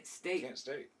 Kent State Kent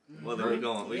State. Well, then we're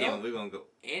going to go.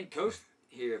 and coached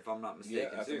here, if I'm not Yeah,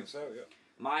 mistaken, I too. think so. Yeah.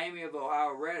 Miami of Ohio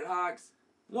Redhawks,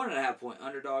 1.5-point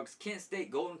underdogs. Kent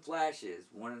State Golden Flashes,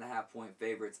 1.5-point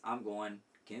favorites. I'm going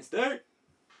Kent State.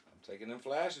 I'm taking them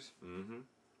flashes. Mm-hmm.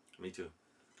 Me too.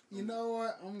 You know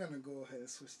what? I'm gonna go ahead and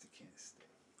switch to Kent State.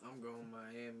 I'm going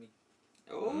Miami.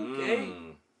 Okay.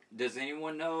 Mm. Does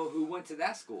anyone know who went to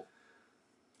that school?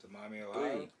 To Miami,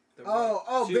 Ohio. 3.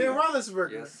 Oh, Two. Ben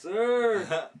Roethlisberger. Yes,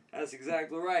 sir. That's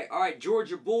exactly right. All right,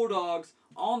 Georgia Bulldogs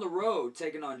on the road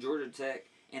taking on Georgia Tech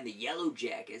and the Yellow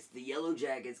Jackets. The Yellow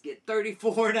Jackets get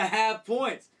 34.5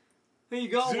 points. Who you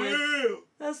going with?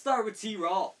 Let's start with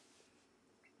T-Raw.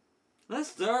 Let's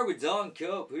start with Don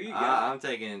Cope. Who you got? I'm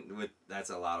taking that's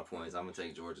a lot of points. I'm gonna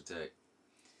take Georgia Tech.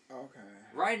 Okay.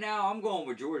 Right now, I'm going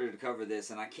with Georgia to cover this,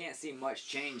 and I can't see much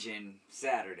changing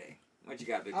Saturday. What you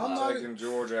got, Big I'm Cloud? not- Taking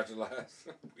Georgia after last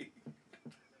week.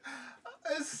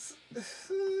 It's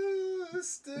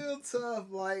still tough.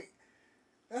 Like,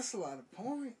 that's a lot of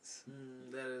points.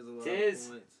 That is a lot Tis.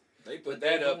 of points. They But put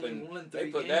that they've up only in. won They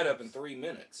 3 put that up in games. 3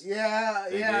 minutes. Yeah,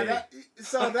 They yeah. did.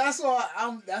 So that's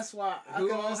why That's why I Who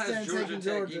can all has understand Georgia taking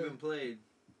Tech Georgia. even played?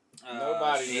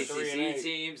 Nobody in the ACC 3-8.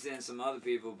 teams and some other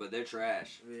people, but they're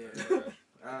trash.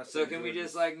 Yeah. So can we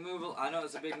just move? I know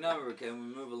it's a big number. But can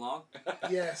we move along?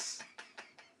 Yes.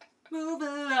 Move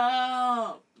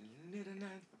along.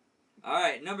 All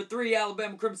right, number 3,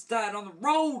 Alabama Crimson Tide on the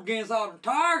road against Auburn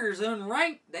Tigers,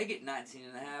 unranked. They get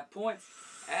 19.5 points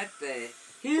at the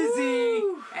Hizzy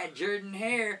at Jordan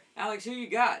Hare. Alex, who you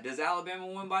got? Does Alabama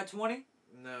win by 20?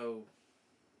 No,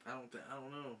 I don't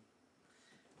know.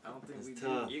 I don't think It's we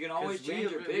tough. do. You can always 'Cause we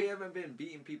change your haven't- We pick. haven't been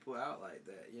beating people out like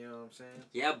that. You know what I'm saying?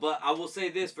 Yeah, but I will say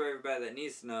this for everybody that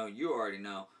needs to know. You already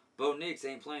know. Bo Nix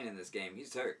ain't playing in this game.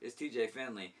 He's hurt. It's TJ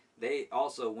Finley. They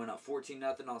also went up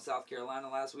 14-0 on South Carolina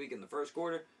last week in the first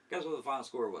quarter. Guess what the final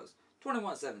score was?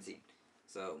 21-17.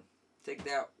 So take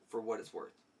that for what it's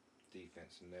worth.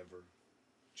 Defense never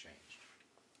changed.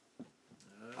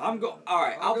 I'm going. All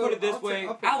right, I'll put it this way: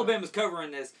 Alabama's covering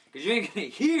this because you ain't gonna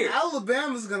hear.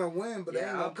 Alabama's gonna win, but they Yeah,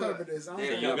 ain't I'll gonna cover put- this. I don't There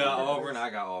think You you they'll got cover Auburn. this. I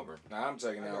got Auburn. Now I'm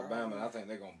taking I got Alabama, and Auburn. I think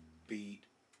they're gonna beat.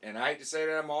 And I hate to say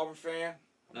that, I'm an Auburn fan.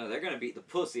 No, they're gonna beat the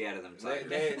pussy out of them.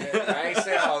 I ain't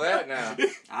saying all that now.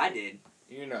 I did.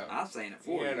 You know. I'm saying it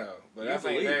for You you. know. But You I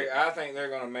think believe they. it. I think they're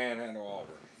gonna manhandle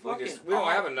Auburn. Fucking We don't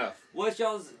have Auburn. enough. What's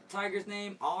y'all's Tiger's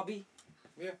name? Obby?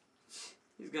 Yeah.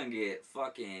 He's gonna get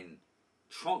fucking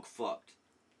trunk fucked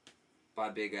by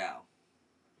Big Al.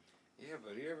 Yeah,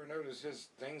 but you ever notice his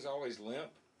things always limp?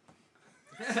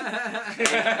 All it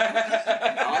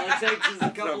takes is a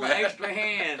couple of bad. extra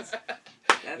hands.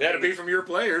 That'll be from your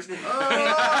players.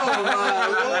 Oh,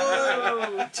 my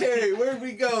Lord. Terry, where'd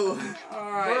we go?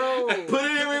 All right. Put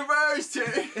it in reverse,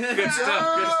 Terry. Good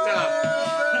stuff. Good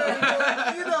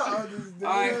stuff. You know, I'm just All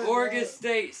right, doing it, Oregon man.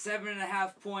 State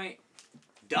 7.5 point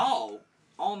dog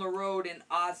on the road in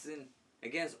Austin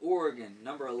against Oregon,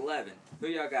 number 11. Who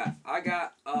y'all got? I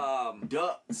got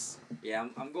Ducks. yeah,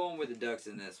 I'm going with the Ducks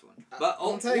in this one. But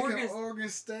I'm taking Oregon's Oregon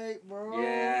State, bro.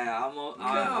 yeah, I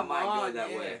Come might go on, that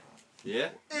yeah. way. Yeah.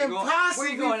 You going- Impossible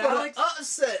where you going, for Alex? the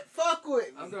upset. Fuck with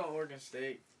me. I'm going Oregon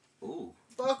State. Ooh.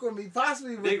 Fuck with me.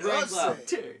 Possibly with Big the rain cloud. upset.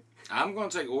 Terry. I'm going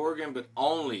to take Oregon, but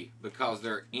only because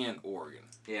they're in Oregon.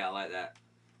 Yeah, I like that.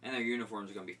 And their uniforms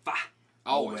are gonna be fire.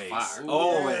 Always fire.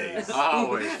 Always.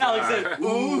 Always Alex fire. said,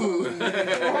 "Ooh."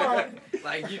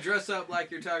 Like, you dress up like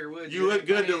you're Tiger Woods. You look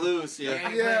good to lose, You yeah.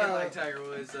 ain't Yeah. playing like Tiger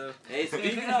Woods, though. Hey,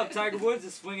 speaking of, Tiger Woods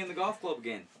is swinging the golf club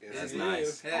again That's Yeah.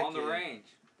 nice. Heck on the yeah. range.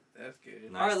 That's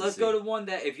good. Nice All right, to let's see. go to one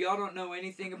that if y'all don't know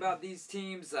anything about these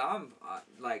teams, I'm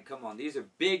like, come on, these are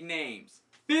big names,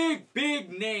 big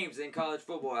names in college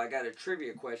football. I got a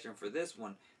trivia question for this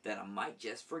one that I might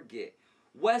just forget.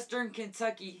 Western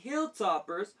Kentucky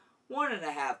Hilltoppers,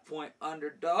 1.5 point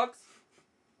underdogs,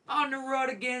 on the road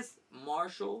against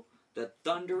Marshall, the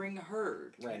Thundering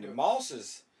Herd. Randy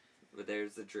Moss's. But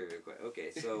there's the trivia question.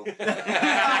 Okay, so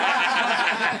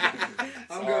I'm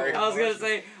Sorry. going I was gonna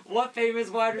say, what famous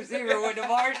wide receiver went to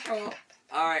Marshall?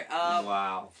 All right,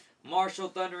 Wow. Marshall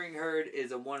Thundering Herd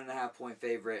is a 1.5 point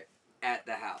favorite at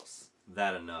the house.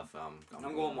 That enough.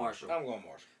 I'm going Marshall. I'm going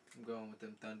Marshall. I'm going with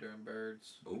them Thunder and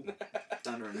Birds. Ooh.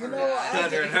 Thundering You Herd. know,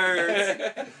 Thunder and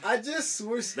Herds. I just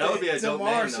switched That would be a to dope name,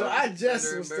 Marshall. though. I just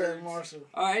Thunder and switched to Birds. Marshall.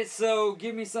 All right, so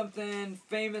give me something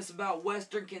famous about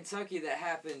Western Kentucky that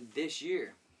happened this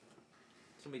year.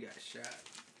 Somebody got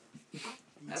shot.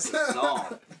 That's a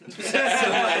song.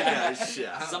 Somebody got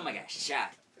shot. Somebody got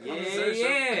shot. Yeah, I'm gonna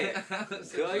say yeah. something-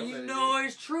 Cause you know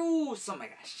it's true. Somebody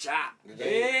got shot. Did Yeah,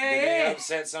 they yeah.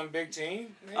 upset some big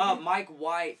team? maybe? Mike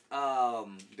White,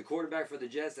 the quarterback for the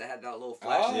Jets that had that little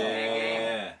flash Oh. in the game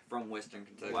Yeah. from Western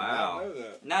Kentucky. Wow. I know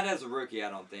that. Not as a rookie,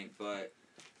 I don't think, but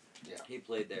Yeah. he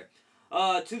played there.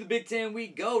 To the Big Ten we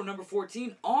go. Number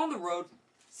 14 on the road,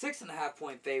 6.5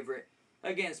 point favorite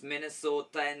against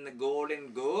Minnesota and the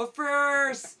Golden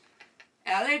Gophers.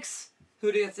 Alex,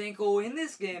 who do you think will win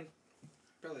this game?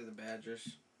 Probably the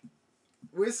Badgers.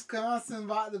 Wisconsin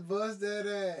about to bust that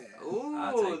ass.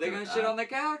 I'll Ooh, take they're the- gonna shit on the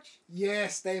couch?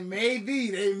 Yes, they may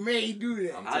be. They may do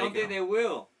that. I'm I don't taking think they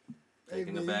will.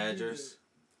 Taking the may do Badgers.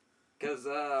 Cause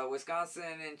Wisconsin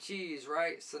and cheese,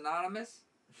 right? Synonymous.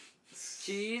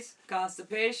 Cheese,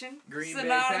 constipation, Green Bay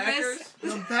synonymous. Packers? that.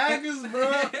 Them Packers,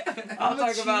 bro. I'm I'm a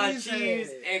talking about cheese cheese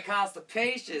head. and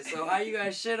constipation. So how you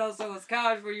guys shit on someone's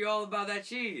couch when you all about that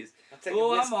cheese? I'm taking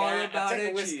Oh, I'm all Wisconsin. about I'm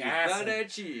taking that cheese. Wisconsin. About that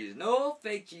cheese. No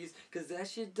fake cheese, cause that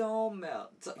shit don't melt.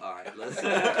 So, all right, let's.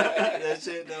 That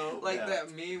shit don't. Like yeah.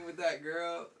 that meme with that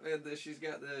girl, and she's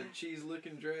got the cheese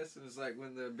looking dress, and it's like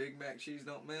when the Big Mac cheese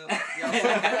don't melt. Y'all saw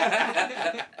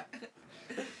that?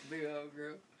 Big old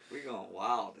girl. We going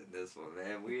wild in this one,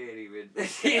 man. We ain't even.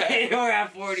 We're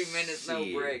at 40 minutes, no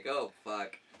Shit. break. Oh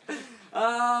fuck.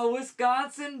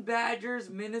 Wisconsin Badgers,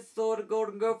 Minnesota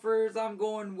Golden Gophers. I'm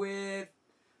going with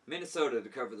Minnesota to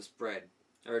cover the spread,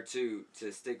 or to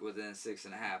stick within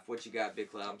 6.5. What you got, Big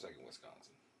I'm Cloud? taking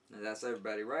Wisconsin. And that's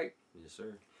everybody, right? Yes,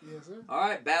 sir. Yes, sir. All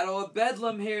right, Battle of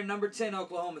Bedlam here. Number 10,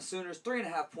 Oklahoma Sooners,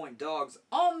 3.5 point dogs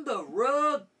on the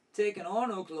road, taking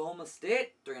on Oklahoma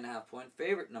State, 3.5 point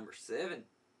favorite. Number 7.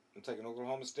 I'm taking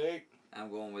Oklahoma State.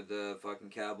 I'm going with the fucking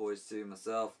Cowboys too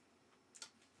myself.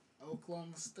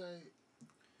 Oklahoma State.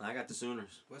 I got the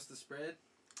Sooners. What's the spread?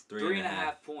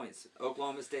 3.5 points.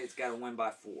 Oklahoma State's got to win by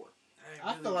 4.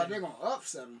 I feel like they're gonna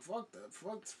upset them. Fuck the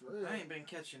spread. I ain't been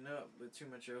catching up with too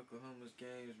much of Oklahoma's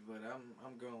games, but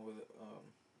I'm going with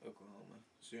Oklahoma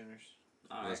Sooners.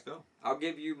 All Let's right. go. I'll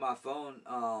give you my phone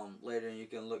later, and you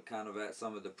can look kind of at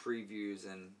some of the previews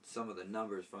and some of the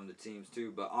numbers from the teams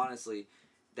too. But honestly,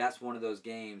 that's one of those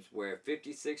games where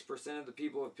 56% of the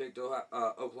people have picked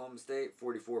Oklahoma State,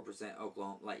 44%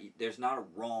 Oklahoma. Like, there's not a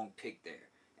wrong pick there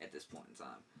at this point in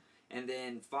time. And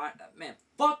then,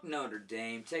 fuck Notre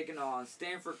Dame taking on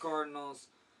Stanford Cardinals.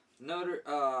 Notre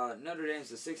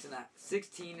Dame's a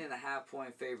 16.5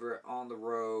 point favorite on the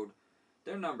road.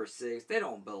 They're number 6. They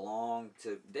don't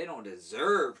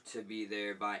deserve to be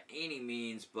there by any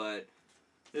means, but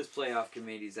this playoff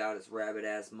committee's out its rabbit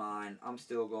ass mind. I'm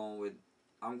going with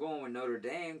Notre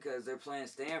Dame because they're playing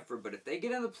Stanford, but if they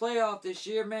get in the playoff this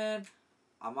year, man,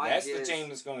 That's the team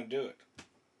that's going to do it.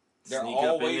 They're Sneak up in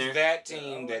always there. that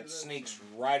team that sneaks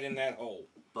right in that hole.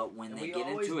 But when And they we get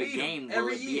always into a beat 'em game, will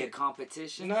every it be year. a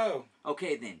competition? No.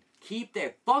 Okay, then keep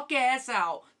their fuck ass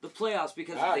out the playoffs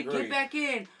because if I they agree. get back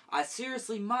in, I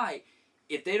seriously might.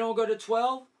 If they don't go to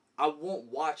 12, I won't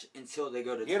watch until they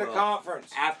go to Get a 12.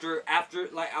 conference. After,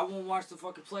 like, I won't watch the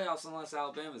fucking playoffs unless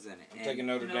Alabama's in it. I'm And, taking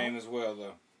Notre you know, Dame as well,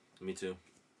 though. Me too.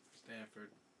 Stanford.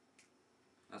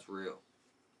 That's real.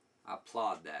 I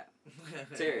applaud that.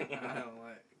 Terry. I don't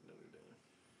like Notre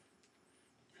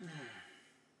Dame.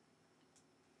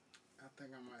 I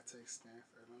think I might take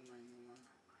Stanford. I'm not even lying.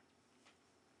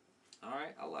 All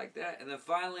right, I like that. And then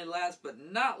finally, last but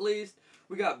not least,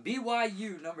 we got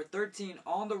BYU, number 13,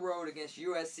 on the road against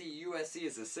USC. USC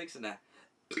is a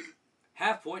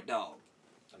 6.5 point dog.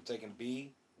 I'm taking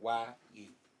BYU.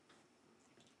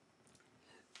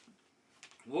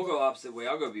 We'll go opposite way.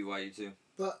 I'll go BYU too.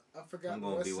 But I forgot I'm the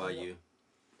going rest of BYU.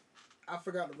 I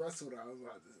forgot the rest of what I was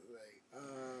about to say.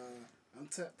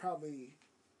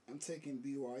 I'm taking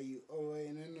BYU. Oh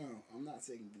wait, no, I'm not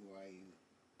taking BYU.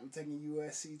 I'm taking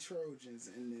USC Trojans,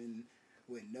 and then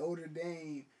with Notre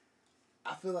Dame,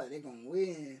 I feel like they're gonna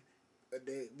win, but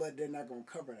they're not gonna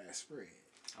cover that spread.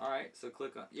 All right, so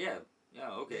click on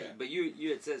okay. Yeah. But you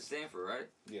had said Stanford, right?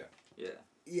 Yeah. Yeah.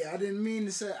 Yeah, I didn't mean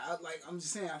to say. I'm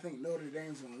just saying I think Notre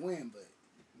Dame's gonna win, but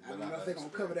I don't know if they're gonna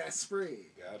cover that spread.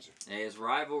 Gotcha. Hey, it's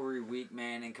rivalry week,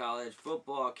 man, in college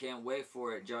football. Can't wait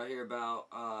for it. Did y'all hear about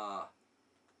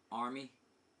Army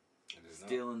It is not.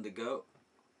 stealing the goat?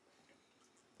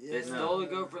 Yeah, They stole the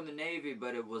goat from the Navy,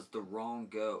 but it was the wrong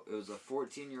goat. It was a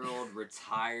 14-year-old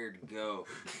retired goat.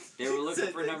 They were looking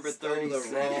Said for they number stole the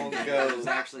 37. wrong It goat. was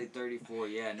actually 34.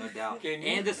 Yeah, no doubt. Can you-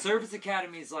 And the service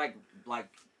academies, like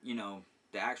you know,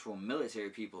 the actual military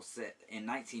people said in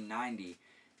 1990,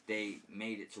 they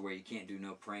made it to where you can't do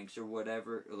no pranks or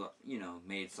whatever. You know,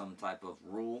 made some type of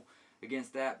rule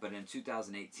against that. But in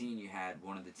 2018, you had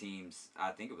one of the teams,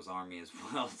 I think it was Army as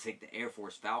well, take the Air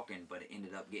Force Falcon, but it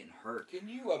ended up getting hurt. Can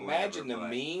you imagine Whatever, the but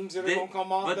memes that are going to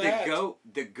come off But that?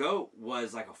 the goat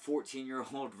was like a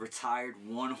 14-year-old retired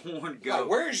one-horned goat. Like,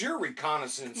 where's your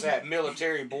reconnaissance at,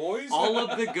 military boys? All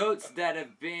of the goats that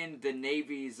have been the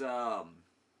Navy's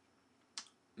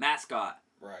mascot,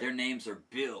 Right. their names are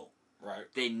Bill. Right.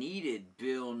 They needed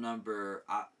Bill number.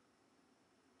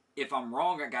 If I'm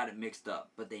wrong, I got it mixed up.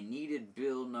 But they needed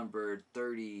Bill number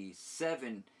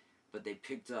 37, but they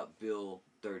picked up Bill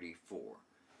 34.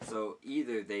 So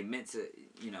either they meant to,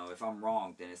 you know, if I'm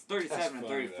wrong, then it's 37 That's and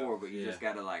funny, 34, but you Yeah. just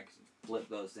gotta like flip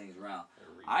those things around.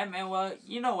 Alright, man. Well,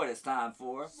 you know what it's time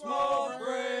for. Small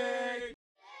break.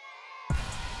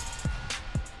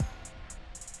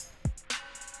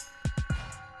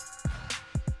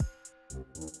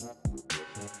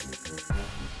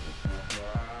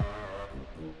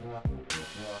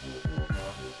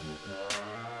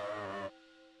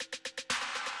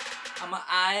 I'm an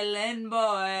island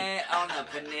boy on the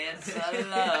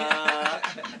peninsula.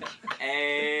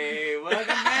 Hey, welcome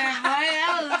back, boy.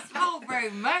 That was a smoke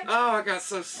break, man. Oh, I got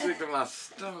so sick to my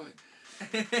stomach.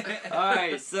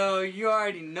 Alright, so you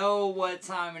already know what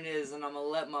time it is, and I'm gonna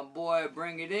let my boy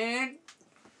bring it in.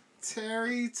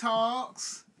 Terry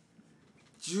Talks,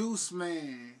 Juice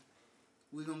Man.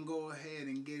 We're gonna go ahead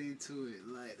and get into it.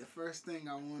 Like, the first thing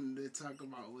I wanted to talk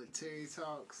about with Terry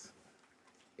Talks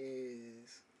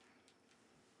is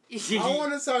I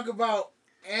want to talk about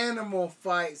animal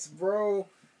fights, bro.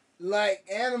 Like,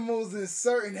 animals in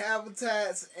certain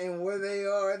habitats and where they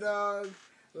are, dog.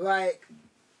 Like,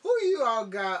 who you all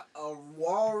got, a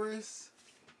walrus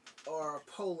or a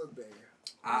polar bear?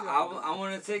 I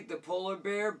want to take the polar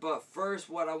bear, but first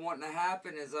what I want to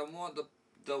happen is I want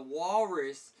the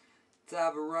walrus to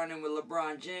have a run-in with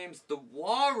LeBron James, the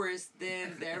walrus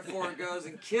then therefore goes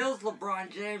and kills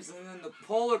LeBron James, and then the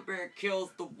polar bear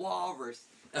kills the walrus.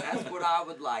 That's what I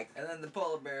would like. And then the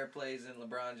polar bear plays in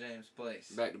LeBron James' place.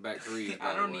 Back-to-back threes.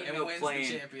 I don't need And no wins playing.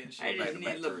 the championship. I just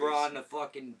Back-to-back need threes. LeBron to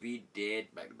fucking be dead.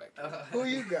 Back-to-back. Who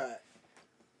you got?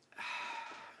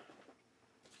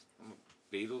 I'm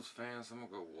a Beatles fan, so I'm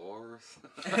gonna go Walrus.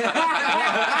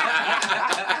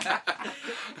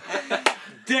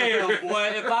 Damn,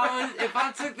 boy! If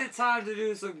I took the time to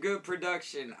do some good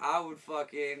production, I would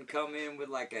fucking come in with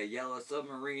like a Yellow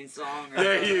Submarine song. Or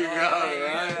There you something. go. You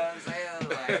know what I'm saying?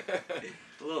 Like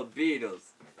a little Beatles.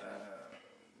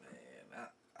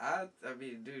 Man, I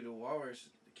mean, dude, the walrus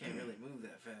can't really move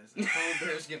that fast. The polar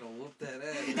bear's gonna whoop that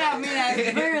ass. I mean, at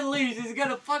the very least, he's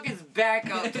gonna fuck his back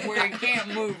up to where he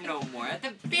can't move no more. At the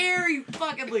very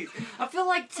fucking least. I feel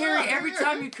like, Terry, every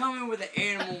time you come in with an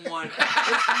animal one,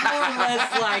 it's more or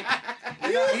less like,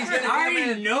 He's gonna I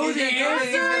already know he's the gonna come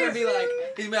in, answer.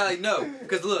 He's gonna be like, no,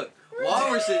 because look,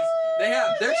 walruses,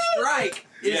 their strike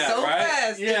is Yeah, so right?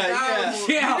 fast. Yeah, it's yeah.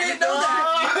 powerful. Yeah. You didn't know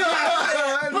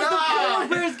that. But the polar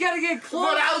bear's gotta get close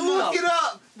But I look enough. it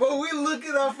up. But we look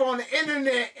it up on the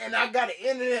internet, and I got the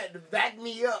internet to back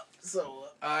me up. So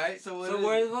Alright, so what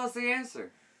So is what's the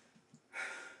answer?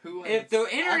 Who If the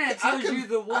internet I tells couldn't- you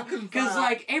the I one, couldn't because find-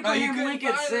 like Abraham couldn't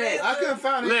Lincoln find said, it? I couldn't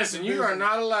find it. Listen, you are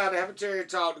not allowed to have a Terry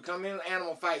talk to come in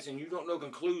animal fights and you don't know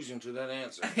conclusion to that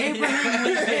answer. Abraham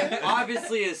Lincoln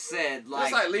obviously has said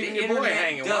like, like leaving the your boy internet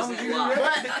hanging. Why doesn't would you do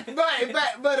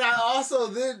lie. But I also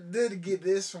did get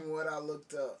this from what I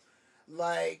looked up.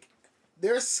 Like,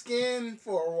 their skin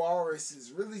for a walrus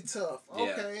is really tough. Yeah.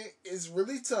 Okay, it's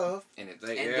really tough. And if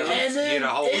they And ever then- get a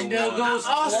hold and of then one, those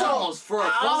Also- claws for a I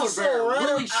polar also bear are read-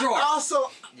 really short. I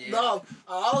Yeah.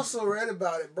 also read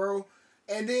about it, bro.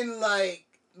 And then like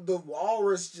the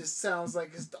walrus just sounds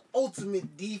like it's the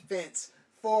ultimate defense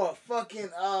for a fucking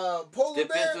polar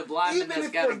Defensive bear. lineman Even that's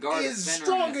if gotta guard it's the center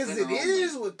strong and the as it center only.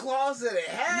 is with claws that it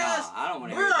Nah, has, I don't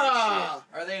want to hear that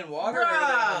bruh. Are they in water or are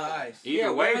they on ice? shit. either Yeah,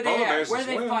 way, where are polar they bears at? Where will are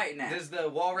they swim. fighting at? Does the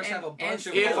walrus have a And- bunch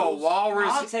of and If a holes?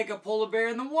 walrus, I'll take a polar bear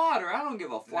in the water. I don't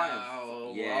give a flying.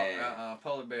 No, Yeah.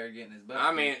 polar bear getting his butt.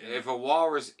 I mean, kicked. if a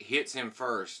walrus hits him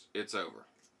first, it's over.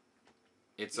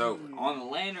 It's over. On the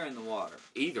land or in the water?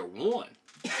 Either one.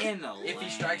 In the If he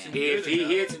land. strikes him If he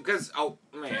enough. hits, because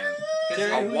man,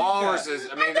 Terry, a who you walrus got? is.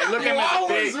 I mean, they look at him as a big.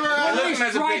 Walrus, They right? look at him as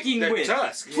a Striking big. They're with.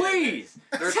 tusk. Please,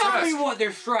 They're tell me tusk. what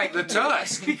they're striking. The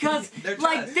tusk. Because, They're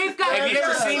like, tusk. they've got. Have you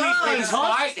ever They're seen these tusk. things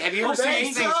fight? Have you ever seen They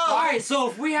these things tusk. fight? Alright, so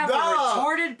if we have a Dog.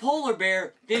 retarded polar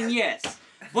bear, then yes.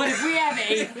 But if we have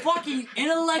a fucking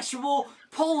intellectual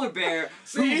polar bear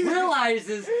who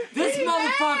realizes this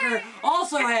motherfucker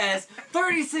also has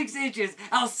 36 inches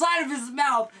outside of his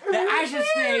mouth that I should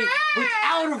stay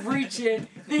without of reaching,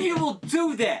 then he will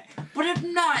do that. But if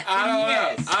not, then I don't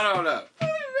yes. know. I don't know.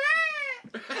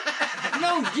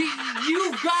 No,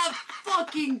 you've got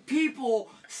fucking people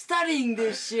studying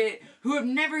this shit who have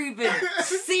never even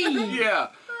seen Yeah,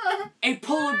 a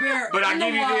polar bear But I in the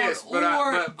give you wild this, or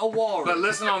but a walrus. but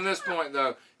listen on this point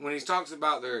though. When he talks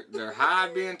about their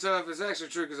hide being tough, it's actually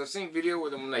true because I've seen video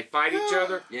with them when they fight each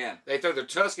other. Yeah. They throw their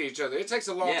tusk at each other. It takes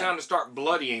a long Yeah. time to start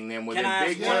bloodying them with Can their I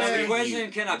big ask one other tusky question?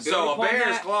 teeth. Can I build So a upon bear's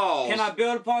that? claws. Can I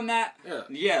build upon that? Yeah.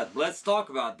 Yeah, let's talk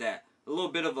about that. A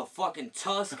little bit of a fucking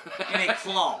tusk and a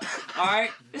claw. Alright?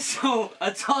 So,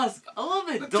 a tusk, a little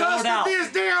bit The dulled tusk out.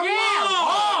 is this damn Yeah,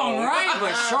 long. long, right?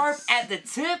 But sharp at the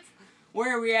tip.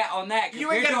 Where are we at on that?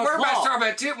 You ain't compared got to to a worry about claw? starting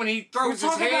at tip when he throws his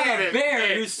talking about head a and, bear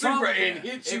and who's super from- and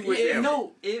hits you If, with if, him.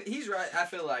 no. if he's right, I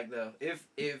feel like though, if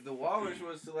the walrus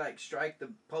was to like strike the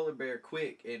polar bear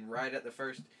quick and right at the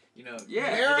first, you know, Yeah,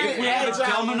 Bear if ain't we have a agile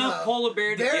dumb enough enough. polar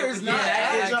bear to Bear get is with not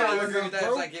that, I agile kind of enough, agree with that. bro.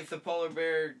 It's like if the polar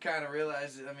bear kind of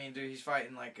realizes, I mean, dude, he's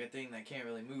fighting like a thing that can't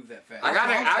really move that fast. I got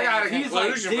a He's, like,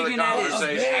 conclusion for the digging at his A bear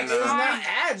conversation. is though. not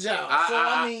agile. So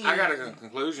I mean, I got a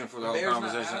conclusion for the whole bear's not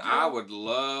conversation. agile? I would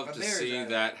love A to bear's see agile.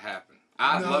 that happen.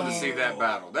 I'd love to see that No.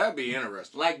 battle. That'd be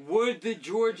interesting. like, would the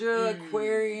Georgia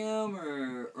Aquarium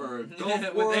or Gulf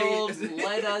Would World they-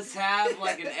 let us have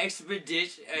like an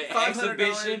expedition, $500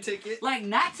 exhibition? ticket. Like,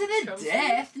 not to the Come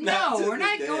death. see- Not No, to we're the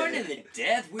not going to death. the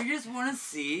death. We just want to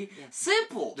see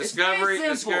simple. It's Discovery,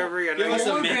 very simple. Discovery. I know Give you us a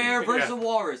Polar minute. bear versus Yeah. a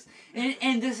walrus.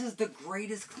 And this is the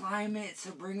greatest climate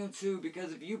to bring them to,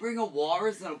 because if you bring a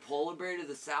walrus and a polar bear to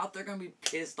the south, they're going to be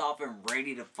pissed off and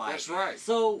ready to fight. That's right.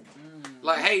 So,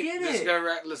 Like, hey, Get it. Discovery.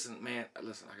 Listen, man.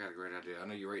 Listen, I got a great idea. I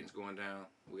know your rating's going down.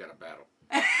 We got a battle.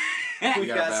 We got a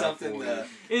got battle something for to.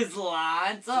 it's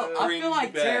lines up. I Bring feel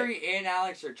like back. Terry and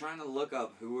Alex are trying to look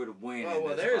up who would win. Oh in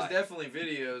well, this there's fight. definly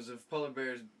videos of polar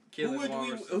bears killing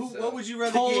walruses. What would you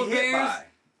rather Polar get hit bears? by?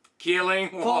 killing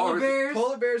Polar walrus. bears.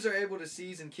 Polar bears are able to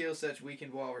seize and kill such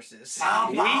weakened walruses.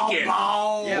 Weakened.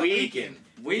 Yeah, Weakened.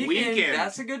 Weakened.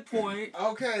 That's a good point.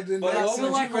 Okay, then But But I what feel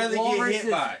would like you rather a get walrus hit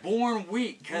is by? born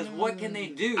weak. Because what can they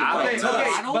do? I Okay, don't know.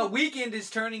 okay, I don't- but weakened is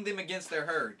turning them against their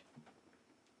herd.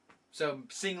 So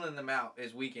singling them out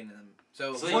is weakening them.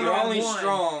 So, So Well, you're they're only one-on-one-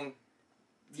 strong.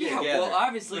 Yeah, together. well,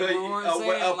 obviously, But we weren't a,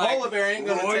 saying, a like, polar bear ain't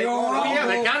gonna take Royal on. Oh, yeah,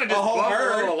 they kind of just whole herd.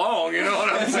 buffalo along, you know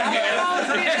what I'm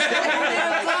saying?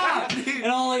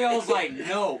 And only I was like,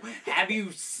 no. Have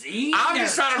you seen? I'm their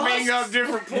just trying to bring tusks? up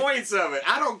different points of it.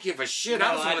 I don't give a shit. I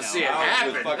No, just I want to know. see it I was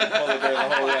happen. with fucking polar bear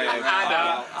the whole way.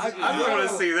 I just want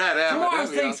to see that happen. Tomorrow's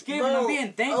That'd be awesome. Thanksgiving. Bro, I'm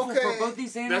being thankful okay. for both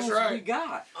these animals right. we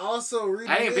got. also reading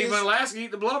Hey, and this, people in Alaska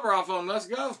eat the blubber off of them. Let's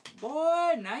go.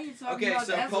 Boy, now you're talking Okay, about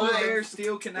so that. polar like- bears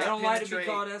still They cannot don't like to be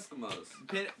penetrate. called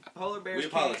Eskimos. Polar bears We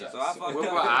can't. apologize. So I fucked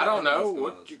Well, up. I don't know Eskimos.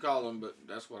 what you call them, but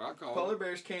that's what I call Polar them.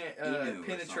 bears can't You knew or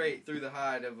penetrate through the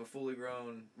hide of a fully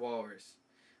grown walrus,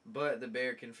 but the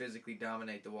bear can physically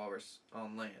dominate the walrus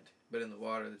on land. But in the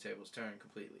water, the tables turn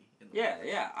completely. In the Yeah, water.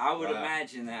 yeah. I would Wow.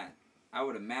 imagine that. I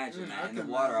would imagine I that. In the can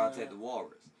water, I'll imagine take that. the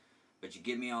walrus. But you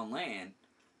get me on land,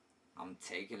 I'm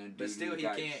taking a dude. But still, who he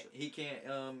got can't. shit. He can't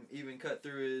even cut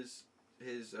through his.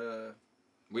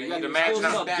 We He got to was imagine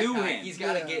supposed how. to do back height. him. He's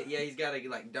got to Yeah. get. Yeah, he's got to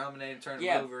like dominate and turn him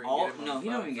Yeah, over. And all, get him no, on he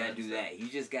the don't even front gotta do and that. He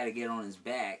just gotta get on his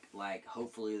back, like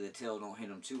hopefully the tail don't hit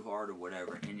him too hard or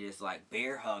whatever, and just like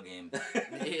bear hug him.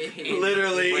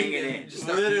 Literally, Bring it in. Just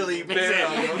literally He bear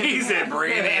hug said, him. he said,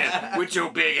 bring it in with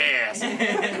your big ass.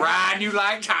 Riding you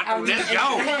like I taco. mean, Let's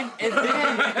and go.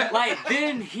 then, like,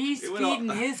 then he's It went all- feeding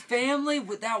his family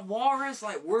with that walrus.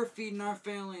 Like, we're feeding our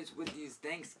families with these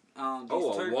these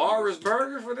Oh, a turkeys. walrus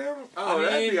burger for them? Oh, I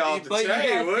that'd mean, be off the but you chain,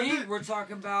 gotta wouldn't think it? we're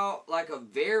talking about like a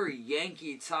very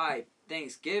Yankee type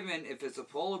Thanksgiving. If it's a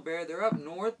polar bear, they're up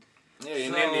north. Yeah,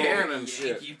 in So- Indiana and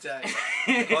shit. Yankee type.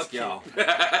 Fuck y'all.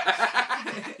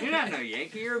 You're not no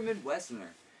Yankee. You're a Midwesterner.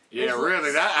 Yeah, There's-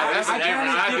 really. That's I the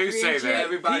difference. gotta I do say differentiate. that.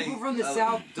 Everybody- People from the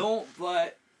South don't,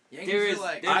 but Yankees there are is.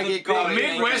 like. there's I a get called big- a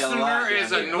Yankee a lot Midwesterner is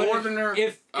down a here. northerner,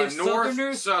 If a if north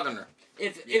Southerners southerner.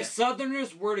 If Yeah.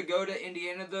 Southerners were to go to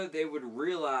Indiana, though, they would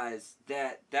realize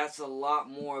that that's a lot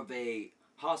more of a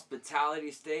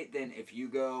hospitality state than if you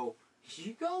go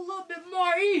a little bit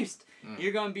more east. Mm.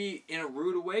 You're gonna be in a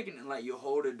rude awakening. Like you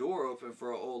hold a door open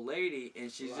for an old lady,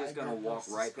 and she's just gonna walk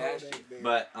right past you.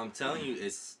 But I'm telling you,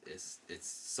 it's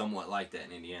somewhat like that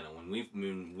in Indiana. When we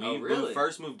Oh, really?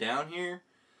 first moved down here,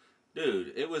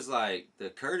 dude, it was like the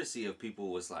courtesy of people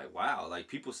was like, wow. Like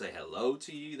people say hello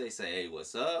to you. They say, hey,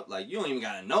 what's up? Like you don't even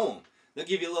gotta know them. They'll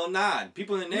give you a little nod.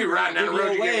 People in the You neighborhood riding down the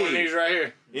road, give you you a get one of these wave. right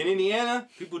here. In Indiana,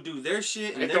 people do their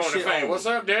shit They and their throwing the shit. thing. only. What's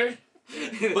up, dude?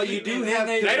 But you do And have.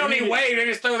 then They don't even community- wave. They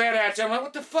just throw that at you. I'm like,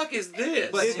 what the fuck is this?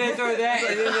 But- Then they throw that,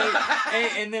 and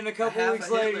then, and then a couple Half weeks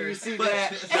a later, Hitler. you see But,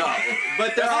 that. no,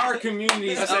 but there are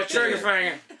communities That's up that trigger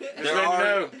there. finger. Just There let you are,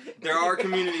 know. there are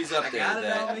communities up I there got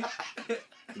it on that, me.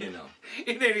 you know.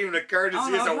 It ain't even a courtesy. I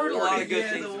don't know, It's a I've heard a lot warning. of good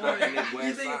Yeah, things the about the warning. Midwest.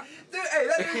 You think, dude, hey,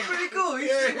 that dude's pretty cool. He's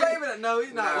Yeah. waving at. No,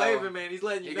 he's not No. waving, man. He's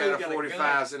letting you He know got he's a got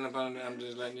 45 sitting up on there. I'm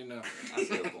just letting you know.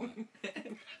 That's a good point.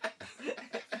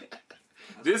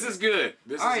 This is good.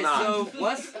 This All right, is not. so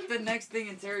what's the next thing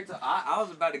in Terry Talk? I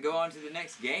was about to go on to the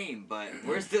next game, but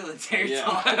we're still in Terry Yeah.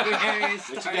 Talk. We haven't even What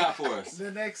you started. got for us? The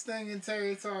next thing in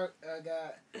Terry Talk, I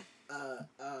got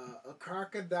a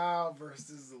crocodile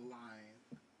versus a lion.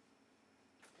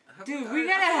 Dude, we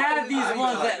gotta have these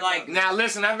ones that, like, Now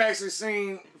listen, I've actually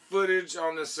seen footage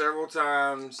on this several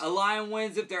times. a lion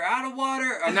wins if they're out of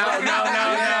water. No, that's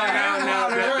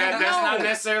not No.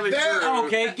 necessarily There- true.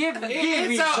 Okay, give me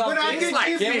It's a- something. but I It's can like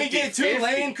give Can we get two 50-50.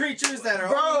 land creatures that are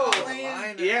Bro. on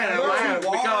land? Yeah, Bro, lion,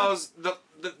 water. because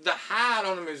the hide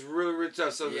on them is really, really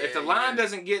tough. So if the Yeah, lion yeah.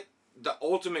 doesn't get the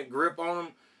ultimate grip on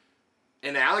them,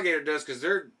 and the alligator does, because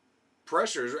their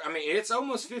pressures, I mean, it's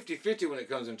almost 50-50 when it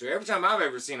comes into it. Every time I've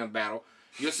ever seen a battle,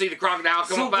 you'll see the crocodile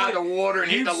come So up out of what, the water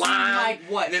and hit you've the seen, lion. like,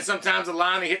 what? And then sometimes the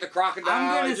lion will hit the crocodile.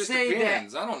 I'm gonna It just say that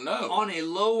depends. I don't know. On a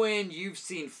low end, you've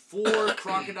seen 4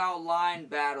 crocodile lion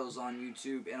battles on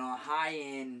YouTube, and on a high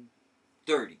end,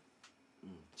 30.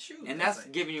 Shoot, And that's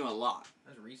giving you a lot.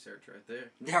 that's research right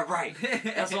there. Yeah, right.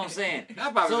 That's what I'm saying.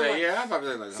 I'd probably So, say, like- yeah, I'd probably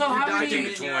say like So how many- 15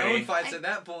 Documenting to your own 20. fights at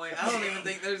that point. I don't even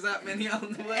think there's that many on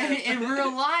the In, list. in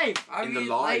real life, I In mean,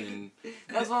 the like, lion.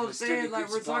 that's what I'm The saying. stick Like,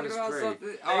 keeps we're upon talking his about prey. something.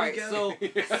 There All you right, go.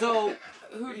 so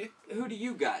who do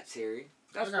you got, Terry?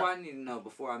 That's I got- what I need to know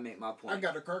before I make my point. I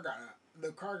got a crocodile.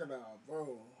 The crocodile,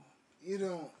 bro. You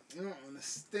don't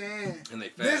understand. And they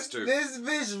This fast too. this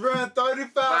bitch run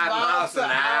 35 miles an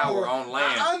hour on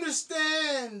land. I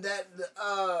understand that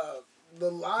the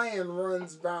lion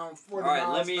runs around 40 All right,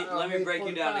 miles let me an hour, break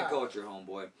you down in 45. culture,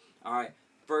 homeboy. All right.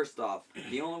 First off,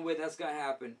 the only way that's gonna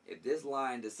happen if this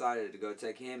lion decided to go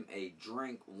take him a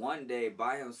drink one day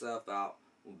by himself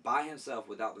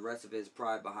without the rest of his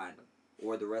pride behind him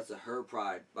or the rest of her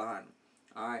pride behind him.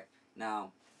 All right.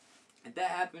 Now, if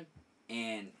that happened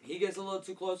and he gets a little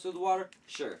too close to the water,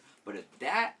 sure. But if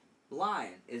that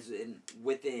lion is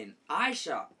within eye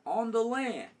shot on the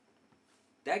land,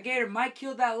 that gator might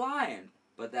kill that lion,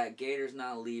 but that gator's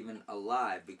not leaving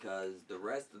alive because the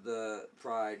rest of the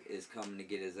pride is coming to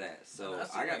get his ass. So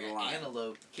I got the lion.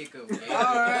 Antelope kick over.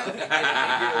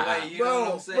 Alright.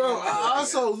 Bro, I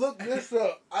also looked this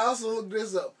up.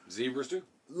 Zebras too.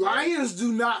 Lions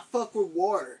do not fuck with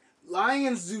water.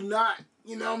 Lions do not,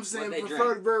 you know what I'm saying, They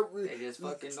prefer They just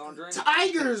fucking don't drink.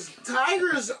 Tigers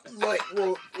like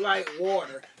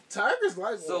water. Tigers like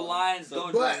water. So lions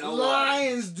don't But drink no water.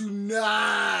 lions do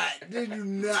not. They do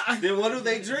not. Then what do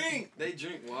they drink? They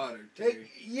drink water, They, Terry.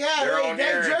 yeah, They're they on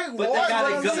there. drink But water. they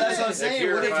gotta but go. I'm That's what I'm saying.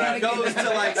 saying. What if They're he goes to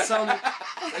like some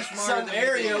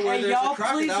area where Hey, there's y'all, a please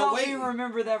crocodile help me waiting?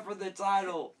 remember that for the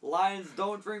title. Lions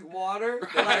don't drink water. Like,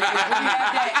 if we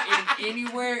had that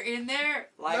anywhere in there,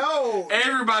 like, No.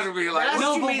 Everybody will be like, That's- "What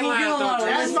No, you but mean we'll get lions a lot don't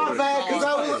of drink That's my water?" bad because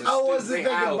I wasn't They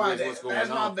thinking high about with that. what's going That's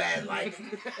my on. bad. Like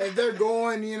if they're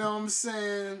going, you know what I'm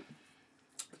saying,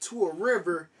 to a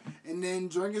river and then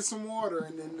drinking some water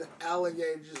and then the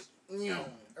alligator just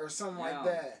or something like Yeah.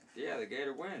 that. yeah, the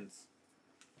gator wins.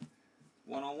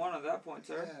 1-on-1 at that point,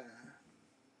 Yeah. sir.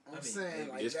 I'm I mean, saying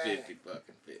like It's that. 50 fucking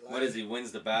 50. What is he?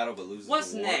 Wins the battle but loses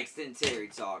What's the war? next in Terry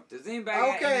Talk? Does anybody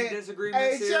have Okay. any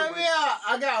disagreements Hey, here? check me out.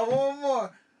 I got one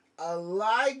more. A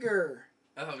liger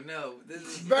Oh no, this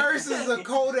is versus a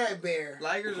Kodak bear.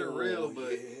 Ligers are real,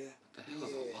 but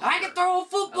I can throw a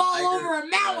football liger, over a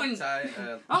mountain.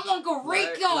 I'm Uncle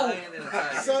Rico. Lion and a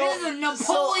tiger. So- This is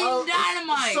Napoleon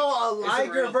Dynamite. So a It's a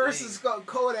liger real versus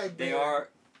Kodak bear. They are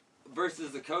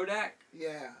versus the Kodak.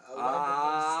 Yeah, a liger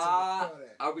versus Kodak.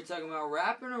 Are we talking about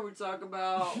rapping or are we talking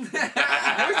about? We're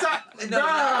talking, No,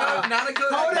 bruh. not a Kodak.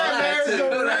 Kodak bear is the real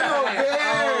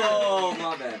bear. Oh,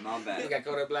 my bad. We got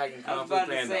Kodak Black and I was Kung Fu about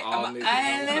to Panda say, all I'm mixed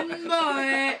an in. island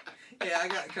boy. Yeah, I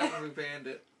got Kung Fu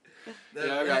Panda.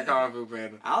 Yeah, I got Kung Fu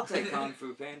Panda. I'll take Kung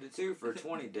Fu Panda too for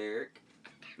 20, Derek.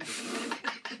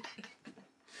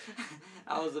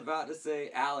 I was about to say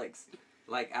Alex,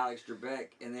 like Alex Trebek,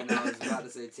 and then I was about to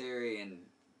say Terry, and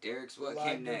Derek's what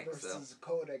came Liger next. So versus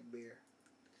Kodak bear.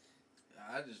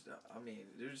 I mean,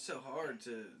 they're just so hard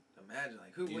to imagine.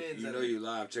 Like, who wins? You out know of- you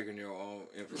live checking your own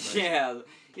information. yeah,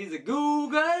 he's a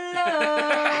Googler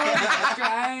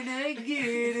trying to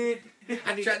get it.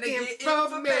 I need Trying to get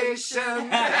information.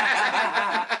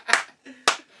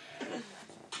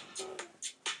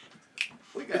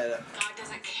 We got it. God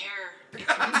doesn't care.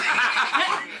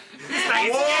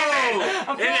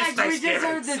 I feel It is like we just Thanksgiving.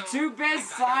 heard the two best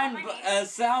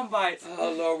sound bites.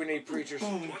 Oh Lord, we need preachers.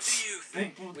 What do you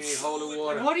think? We need holy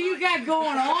water. What do you got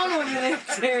going on over there,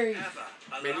 Terry?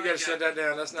 Man, you gotta shut that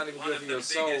down. That's not even One good of for the your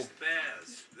soul. biggest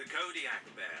bears, the Kodiak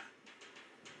bear.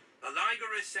 A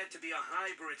liger is said to be a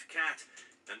hybrid cat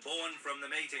and born from the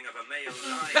mating of a male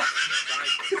liger and a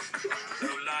tiger. So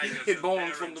ligers It's are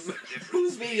born from parents the- of different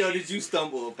Whose video species. did you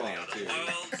stumble They upon? are the Terry?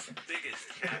 world's biggest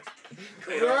cat.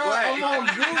 Bruh, I'm on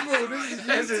Google. This is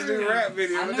That's his new rap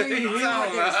video. I What know the you hell hear you what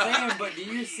talking they're about? saying, but do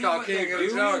you see Called what King they're of the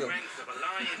doing? Jungle. The strength of a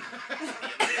lion,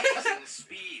 the amazing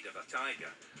speed of a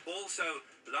tiger. Also,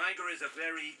 liger is a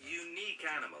very unique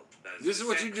animal. There's This is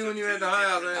what you sex do when of you're at two the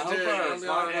house, different I hope Terry, our don't be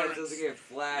all podcast right. doesn't get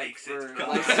flagged Makes for it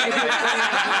like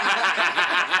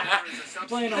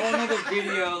playing a whole nother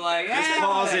video like Just "Ah!"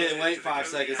 pause it and wait 5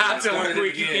 seconds. I tell Start him at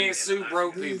quick, the you beginning. can't sue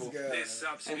broke These people. guys. This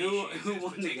subspecies who is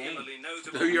won the game? particularly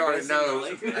notable Who you already because know.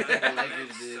 of The their Lakers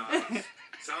immense did. size.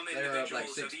 Some They were up like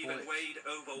individuals 6 have even points. weighed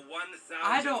over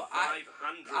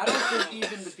 1,500 I don't think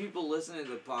even the people listening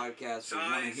to the podcast would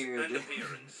want to size hear and this.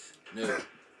 appearance. No.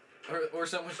 Or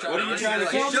someone's trying What to are you listen trying to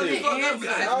like, get shut to? the fuck up,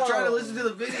 guys. I'm trying to listen to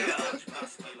the video. Large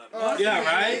muscular Oh, Yeah,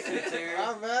 right? Terry.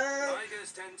 My bad.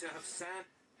 Tigers tend to have sand.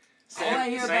 All I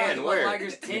hear about is Sand what where?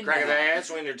 ligers The tend crack to of their have. ass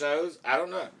between their toes? I don't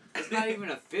know. It's not even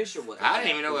official what they I didn't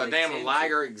have, even know but a they damn tend to.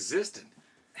 liger existed.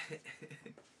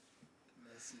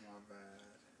 That's my bad.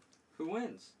 Who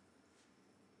wins?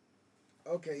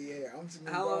 Okay, yeah, I'm just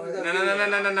gonna How go long is ahead. that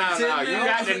No. You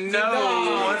got to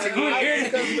know once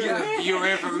again your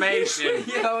information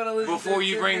Yeah, I want to listen before to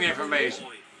you bring the information.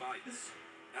 Avoid fights.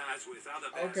 As with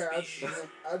other bear Okay, species,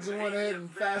 I just went ahead and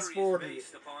behavior fast varies forwarded it.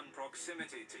 based upon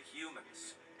proximity to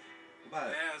humans.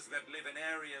 But Bears that live in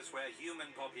areas where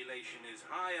human population is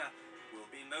higher will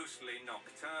be mostly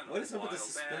nocturnal. What is up with while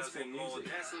the bears suspenseful in more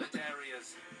music? desolate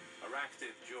areas are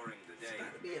active during the It's day.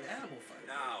 about to be an animal fight.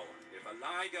 Now, if a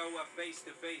liger were face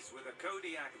to face with a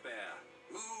Kodiak bear,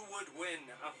 who would win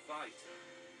a fight?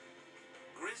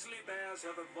 Grizzly bears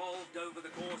have evolved over the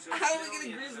course of How are we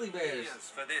getting millions grizzly of bears?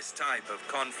 years for this type of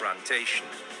confrontation.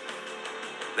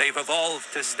 They've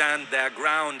evolved to stand their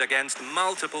ground against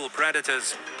multiple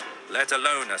predators, let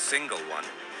alone a single one.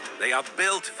 They are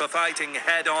built for fighting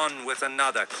head-on with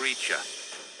another creature.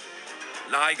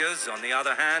 Ligers, on the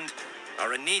other hand,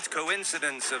 are a neat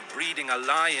coincidence of breeding a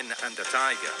lion and a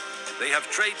tiger. They have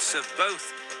traits of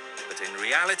both, but in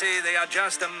reality they are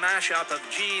just a mashup of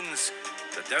genes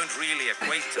that don't really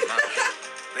equate to much.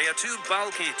 They are too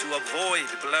bulky to avoid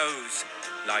blows,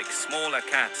 like smaller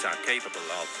cats are capable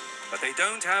of. But they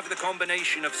don't have the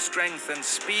combination of strength and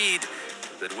speed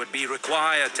that would be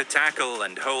required to tackle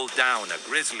and hold down a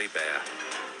grizzly bear.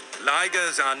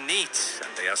 Ligers are neat,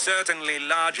 and they are certainly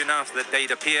large enough that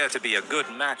they'd appear to be a good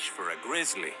match for a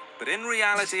grizzly. But in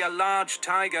reality, a large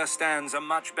tiger stands a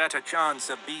much better chance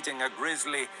of beating a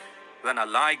grizzly than a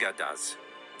liger does.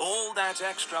 All that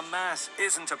extra mass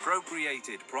isn't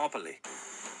appropriated properly.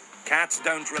 Cats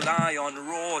don't rely on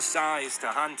raw size to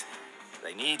hunt.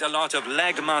 They need a lot of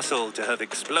leg muscle to have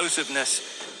explosiveness.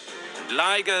 And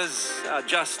ligers are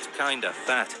just kinda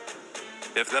fat.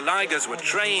 If the ligers were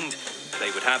trained,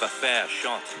 they would have a fair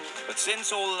shot. But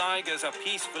since all ligers are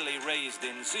peacefully raised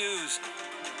in zoos,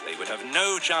 they would have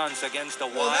no chance against a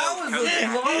wild Well, that was Kodiak a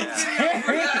long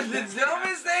bear. the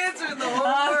dumbest answer in the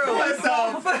whole world. What's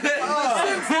up? But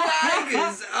since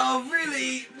tigers are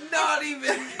really not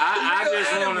even I real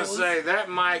just want to animals. say that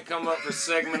might come up for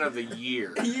segment of the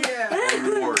year Yeah.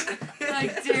 award.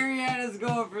 Like Terriana's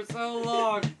going for so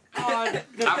long. God, I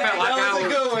felt like That was I a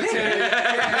was. good one, Terry.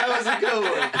 That was a good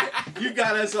one. You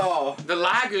got us all. The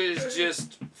liger is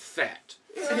just fat.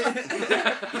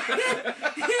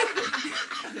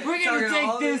 We're gonna Talking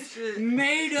all take this this shit.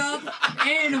 made up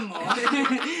animal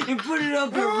and put it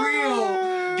up a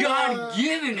real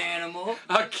God-given animal.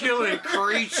 A killing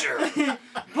creature.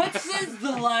 But since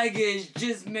the liger is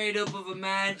just made up of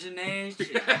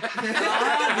imagination,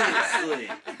 obviously,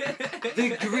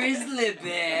 the grizzly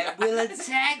bear will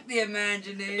attack the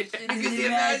imagination and Because the the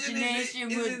imagination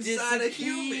imagination is will inside a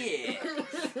human. disappear.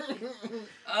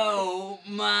 Oh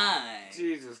my.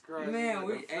 Jesus Christ. Man, like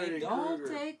we a Freddy hey, don't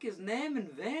Krueger. take his name in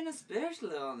vain,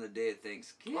 especially on the day of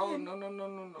Thanksgiving. Oh no.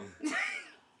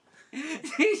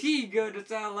 You go to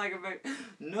sound like a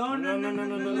no.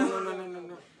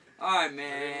 No. All right, I didn't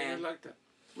man. like that.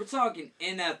 We're talking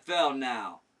NFL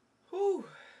now. Whew.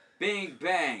 Bing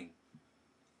bang.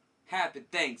 Happy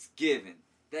Thanksgiving.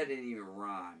 That didn't even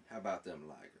rhyme. How about them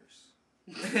ligers?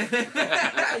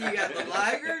 You got the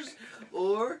ligers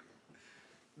or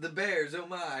the bears. Oh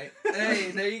my.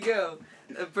 Hey, there you go.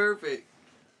 Perfect.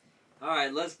 All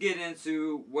right, let's get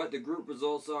into what the group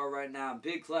results are right now.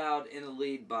 Big Cloud in the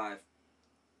lead by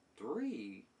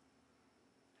 3.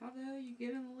 How the hell you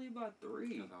get in the lead by 3?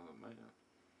 Because I'm a man.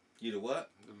 You the what?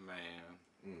 The man.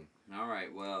 All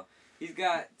right, well, he's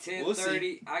got 1030. We'll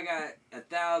see. I got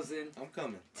 1,000. I'm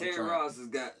coming. I'm Terry trying. Ross has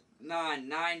got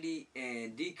 990,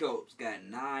 and D Cope's got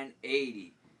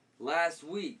 980. Last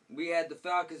week we had the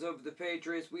Falcons over the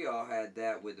Patriots. We all had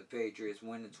that with the Patriots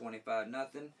winning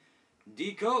 25-0.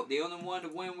 D Cope, the only one to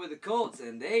win with the Colts,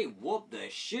 and they whooped the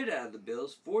shit out of the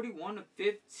Bills,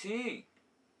 41-15.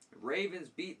 Ravens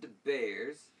beat the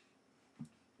Bears.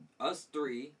 Us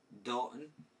 3, Dalton,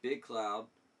 Big Cloud,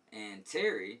 and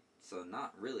Terry. So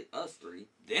not really us 3.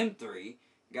 Them 3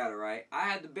 got it right. I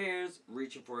had the Bears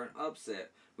reaching for an upset.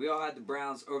 We all had the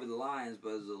Browns over the Lions, but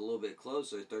it was a little bit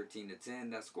closer, 13-10.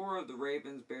 That score of the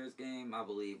Ravens-Bears game, I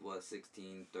believe, was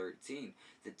 16-13.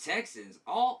 The Texans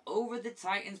all over the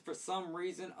Titans for some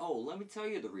reason. Oh, let me tell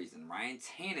you the reason. Ryan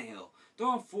Tannehill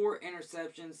throwing 4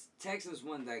 interceptions. Texans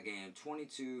won that game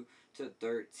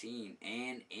 22-13.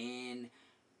 And in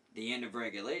the end of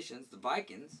regulations, the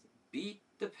Vikings beat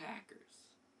the Packers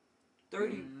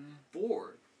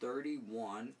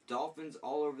 34-31. Dolphins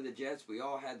all over the Jets. We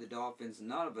all had the Dolphins.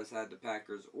 None of us had the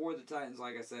Packers or the Titans.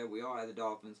 Like I said, we all had the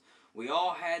Dolphins. We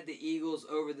all had the Eagles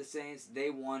over the Saints. They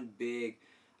won big.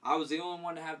 I was the only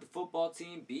one to have the football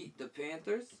team beat the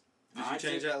Panthers. Did you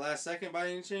change that last second by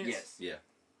any chance? Yes. Yeah.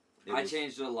 I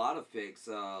changed a lot of picks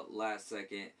last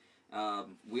second.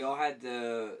 We all had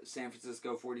the San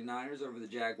Francisco 49ers over the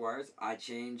Jaguars. I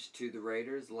changed to the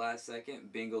Raiders last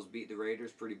second. Bengals beat the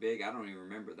Raiders pretty big. I don't even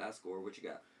remember that score. What you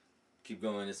got? Keep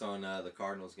going. It's on the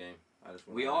Cardinals game. I just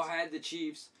We all had the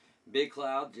Chiefs. Big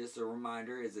Cloud, just a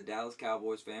reminder, is a Dallas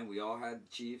Cowboys fan. We all had the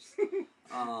Chiefs.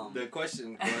 The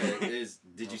question Greg, is: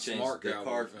 did you change Smart the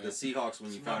Cowboys fan. Seahawks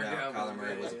when you Smart found out Cowboys Kyler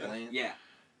Murray fan, wasn't yeah. playing? Yeah. I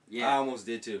Yeah. almost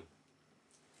did too.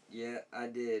 Yeah, I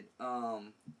did. No,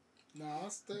 I'll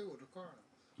stay with the Cardinals.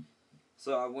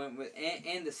 So I went with,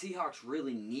 and the Seahawks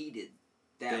really needed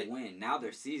that win. Now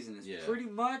their season is pretty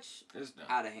much It's done.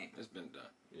 out of hand. It's been done.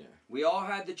 Yeah. We all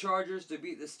had the Chargers to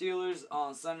beat the Steelers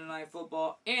on Sunday Night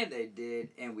Football, and they did.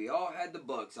 And we all had the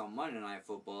Bucks on Monday Night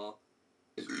Football.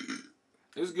 It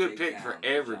was a good Big pick down for on the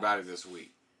everybody Giants. this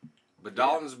week. But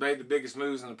Dalton's made the biggest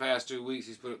moves in the past 2 weeks.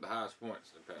 He's put up the highest points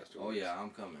in the past 2 Oh weeks. yeah,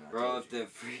 I'm coming. I Bro, told if you. the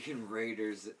freaking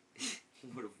Raiders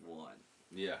would have won.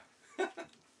 Yeah.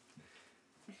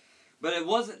 But it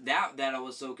wasn't that I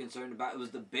was so concerned about. It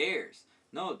was the Bears.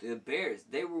 No, the Bears.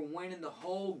 They were winning the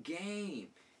whole game.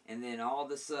 And then all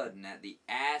of a sudden, at the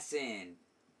ass end,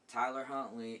 Tyler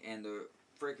Huntley and the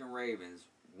freaking Ravens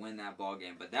win that ball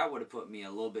game. But that would have put me a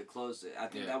little bit closer. I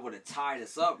think that would have tied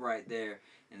us up right there.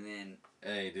 And then...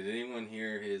 Hey, did anyone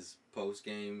hear his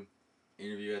post-game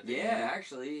interview at the Yeah, end?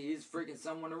 actually, he's freaking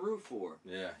someone to root for.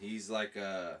 Yeah, he's like,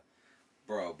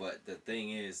 bro, but the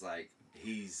thing is, like,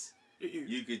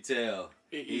 you could tell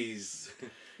he's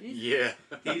Yeah.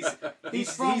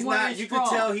 He's from where not, he's you from. could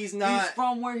tell he's not. He's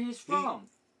from where he's from.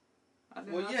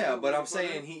 Well, yeah, but I'm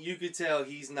saying you could tell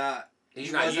he's not. He's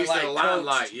he not wasn't, used like, to the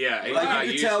limelight. coached. Yeah. He's Like not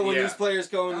you could used tell when yeah. these players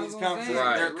go in That's these what I'm conferences, saying.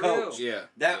 Right. they're Real. coached. Yeah.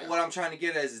 That yeah. what I'm trying to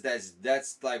get at is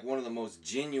that's like one of the most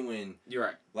genuine You're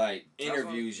right. like That's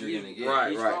interviews what- you're gonna get.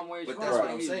 Right, He's right. from where he's But from. that's what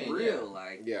like, I'm he's saying, real. yeah.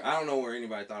 Like, Yeah. I don't know where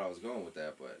anybody thought I was going with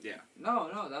that, but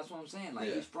no, that's what I'm saying. Like,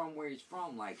 Yeah. he's from where he's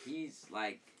from. Like, he's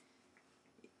like,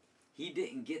 he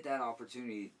didn't get that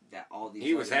opportunity that all these.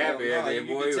 He was other- happy. Yeah, you the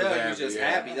boy could was tell he happy, was just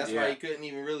yeah. happy. That's Yeah. why he couldn't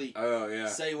even really Oh yeah.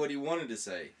 say what he wanted to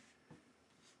say.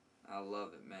 I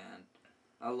love it, man.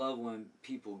 I love when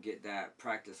people get that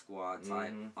practice squad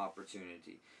type Mhm.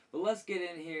 opportunity. But let's get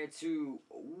in here to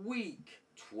week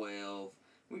 12.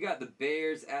 We got the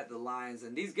Bears at the Lions,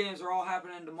 and these games are all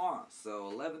happening tomorrow. So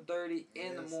 11:30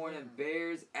 in the Yes, morning, sir.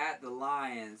 Bears at the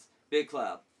Lions. Big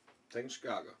Cloud. Taking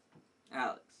Chicago.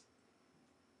 Alex.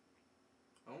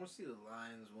 I want to see the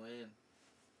Lions win.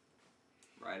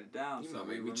 Write it down. You so might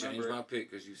we make me change remember it. my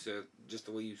pick because you said just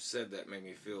the way you said that made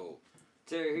me feel.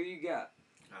 Terry, who you got?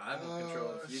 I have no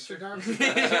control of the future.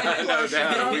 Chicago. No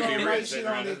doubt, we'd be Chicago rich might shit sitting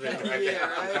on around their this couch. thing. Yeah,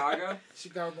 right. Chicago?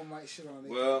 Chicago might shit on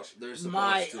their Well, couch. they're supposed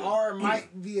Might to. or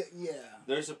might be yeah.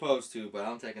 They're supposed to, but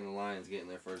I'm taking the Lions getting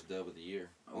their first dub of the year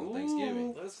on Ooh.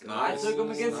 Thanksgiving. Let's go. I Nice. took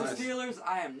them against Nice. the Steelers.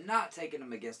 I am not taking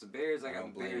them against the Bears. I I got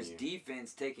don't the blame Bears you.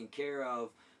 defense taken care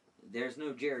of. There's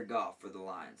no Jared Goff for the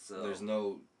Lions, so There's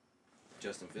no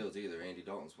Justin Fields either. Andy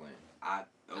Dalton's playing.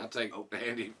 I'll take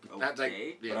Andy. Okay. I'll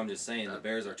take. But Yeah. I'm just saying the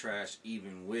Bears are trash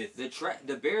even with.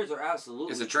 the Bears are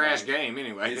absolutely. It's a trash game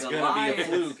anyway. It's The gonna be a Lions-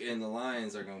 fluke, and the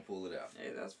Lions are gonna pull it out.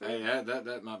 Hey, that's fair. Hey,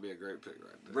 that might be a great pick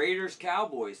right there. Raiders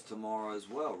Cowboys tomorrow as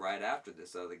well, right after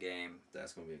this other game.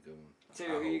 That's gonna be a good one.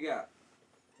 Terry, who you got?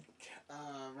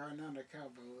 Right now the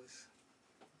Cowboys.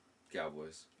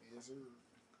 Cowboys. Yes, sir.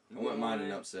 I wouldn't mind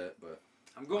an upset, but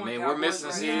I'm I going. mean, Cowboys we're missing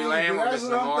right CeeDee now. Lamb. We're That's missing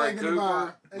what I'm Amari thinking Cooper.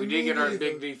 about. We And did get our me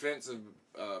big neither. defensive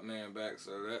man back,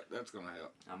 so that's gonna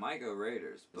help. I might go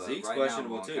Raiders, but Zeke's right now I'm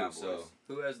questionable going too. Cowboys. So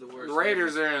Who has the worst? The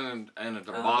Raiders are in a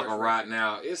debacle worst right record.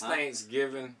 now. It's Huh?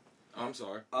 Thanksgiving. Oh, I'm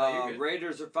sorry. No, you're good.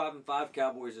 Raiders are 5-5.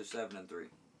 Cowboys are 7-3.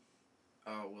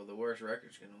 Oh well, the worst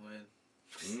record's gonna win.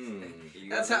 You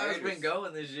That's got how the it's been Raiders.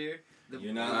 going this year.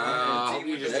 You're not the lying. I team hope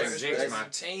you with just the didn't worst jinx record. my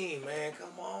team, man.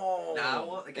 Come on. Nah, I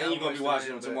want the And you're gonna Cowboys be to watching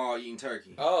win, them but- tomorrow eating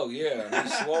turkey. Oh yeah,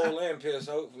 he's swole and pissed.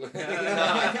 Hopefully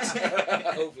not.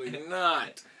 Hopefully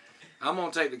not. I'm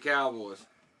gonna take the Cowboys.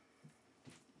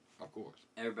 Of course.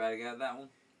 Everybody got that one?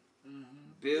 Mhm.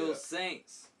 Bills Yeah.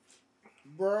 Saints.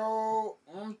 Bro,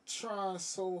 I'm trying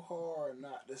so hard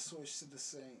not to switch to the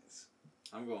Saints.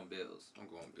 I'm going Bills. I'm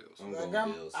going Bills. I'm Like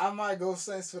going Bills. I might go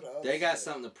Saints for the upset. They got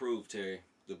something to prove, Terry.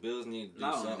 The Bills need to do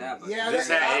Not only something. that, but Yeah, This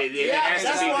that, ha- I, it yeah, has to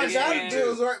that's be why I this got week, the too.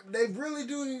 Bills. Right? They really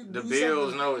do. The do Bills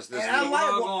something. know it's this And I week. like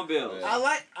We're all what- going Bills.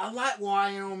 Yeah. I like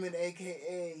Wyoming,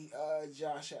 aka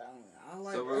Josh Allen. I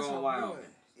like. So we're that's going my boy. Wyoming.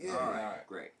 Yeah. All right,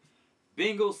 great.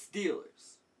 Bengals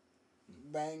Steelers.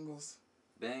 Bengals.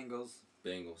 Bengals.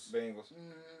 Bengals. Bengals.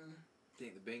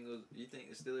 Think the Bengals? You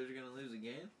think the Steelers are gonna lose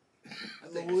again? I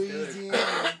think the Louisiana.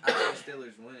 I think the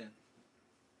Steelers win.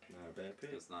 Not a bad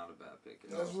pick. It's not a bad pick. at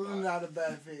That's all. really not a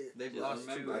bad fit. They've Just lost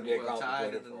remember, two, I did well, tied contemplate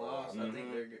and it then for a while. lost. I think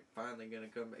Mhm. they're finally gonna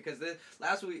come back because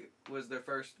last week was their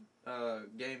first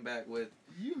game back with.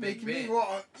 You Big making me Ben.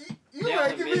 want. You They only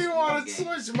making me missed want one to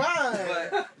game. switch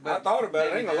mine. But I thought about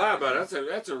it. I ain't gonna maybe lie not. about it.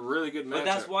 That's a really good matchup. But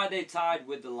that's why they tied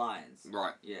with the Lions.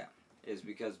 Right. Yeah. Is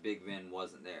because Big Ben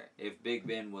wasn't there. If Big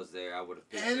Ben was there, I would have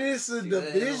picked And them. it's a See, the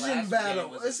division last battle.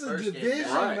 game was It's his a first game division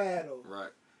back. Right. battle. Right.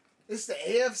 It's the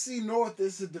AFC North.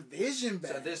 It's a division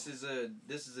battle. So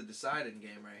this is a deciding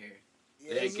game right here.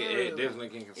 Yes, it sir. definitely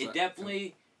can. It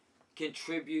definitely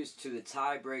contributes to the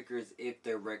tiebreakers if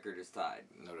their record is tied.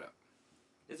 No doubt.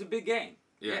 It's a big game.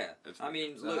 Yeah. It's- I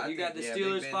mean, So look, I you got the think, Big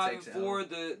Steelers Ben 5-4,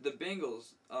 the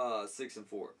Bengals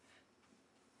 6-4.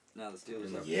 Now the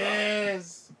Steelers are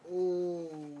Yes.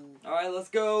 Ooh. All right, let's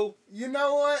go. You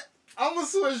know what? I'm gonna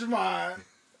switch mine.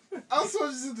 I'm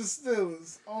switching to the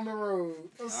Steelers on the road.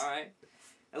 All right.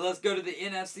 And let's go to the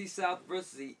NFC South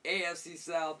versus the AFC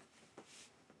South.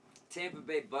 Tampa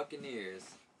Bay Buccaneers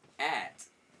at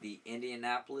the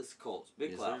Indianapolis Colts.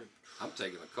 Big Yes, Cloud. sir. I'm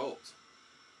taking the Colts.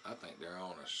 I think they're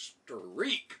on a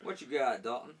streak. What you got,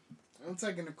 Dalton? I'm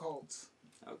taking the Colts.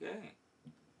 Okay.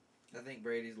 I think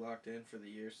Brady's locked in for the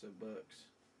year, so Bucks.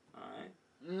 All right.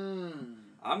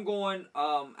 I'm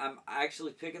I'm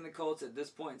actually picking the Colts at this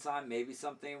point in time. Maybe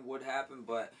something would happen,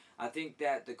 but I think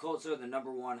that the Colts are the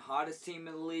number one hottest team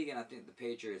in the league, and I think the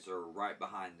Patriots are right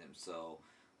behind them. So,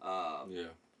 Yeah.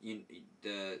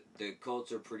 the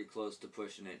Colts are pretty close to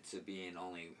pushing it to being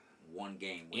only one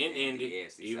game In within the Indy,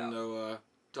 AFC even South. though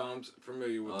Tom's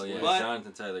familiar with Oh the yeah, place. But-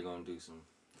 Jonathan Taylor gonna do some.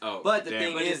 Oh, But the damn.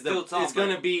 thing But it's is, still Tom it's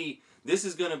gonna Brady. be. This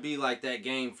is gonna be like that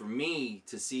game for me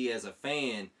to see as a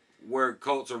fan. where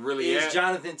Colts are really Is at.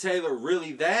 Jonathan Taylor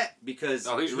really that? Because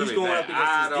Oh, he's really going that. up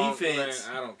against his Man, defense.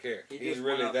 I don't care. He He's just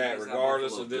really went up that, against that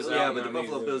regardless Buffalo of this Bills. Yeah, outcome. but the he's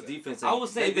Buffalo really Bills that. defense. I will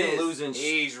say they've been this. losing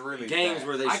He's really games that.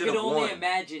 where they I should could have only won.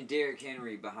 imagine Derrick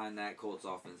Henry behind that Colts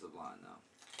offensive line,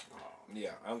 though.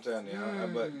 Yeah, I'm telling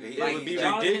you. But he, Like, it would be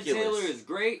Jonathan ridiculous. Taylor is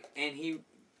great, and he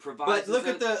provides. But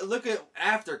look us at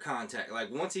after contact.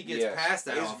 Like once he gets Yes. past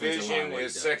that His offensive vision line, what he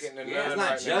is does. second to none. Yeah, It's not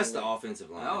right just now. the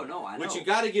offensive line. No, I know. Which you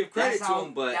got to give credit That's to how-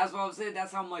 him, but that's what I'm saying.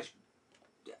 That's how much.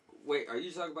 Wait, are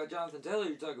you talking about Jonathan Taylor? Or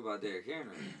you talking about Derrick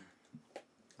Henry?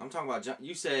 I'm talking about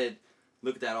you said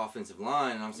look at that offensive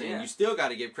line, and I'm saying Yeah. you still got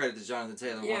to give credit to Jonathan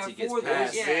Taylor Yeah, once he gets for the-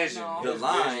 past. yeah, vision, no. The his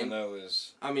line- vision, though,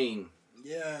 is I mean,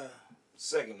 Yeah.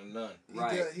 second to none.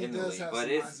 Right, He in the does league. have But some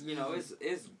it's nice you know vision.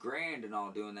 it's grand and all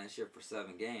doing that shit for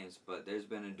 7 games. But there's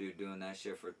been a dude doing that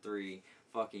shit for 3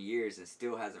 fucking years and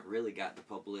still hasn't really got the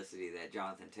publicity that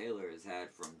Jonathan Taylor has had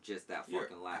from just that you're-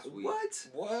 fucking last week. what?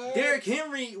 What? Derrick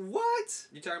Henry? What?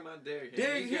 You talking about Derrick?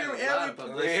 Derrick He's got Henry, a lot of every-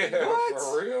 publicity. Yeah, What?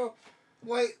 for real?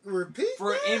 Wait, repeat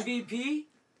For that? MVP,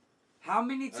 how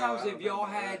many times I have y'all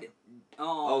remember had?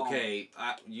 Okay,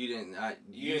 you didn't.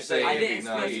 You didn't say I MVP. didn't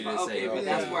No, you specify. didn't Okay, say but MVP.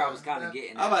 that's where I was kind of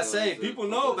getting. I'm about to at, say so people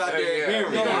it's know about Yeah, Derrick yeah.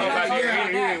 Henry. No, I'm Yeah, not yeah, talking yeah, about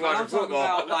you that. ain't But I'm watching talking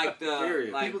football. about like the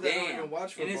Period. like People that don't damn, even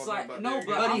watch and it's football like know about no, Derrick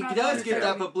but But I'm he not does talking get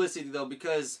that about- publicity though,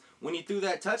 because when you threw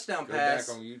that touchdown Go back pass,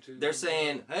 on YouTube. they're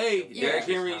saying, "Hey, Yeah. Derrick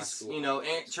High Henry's school.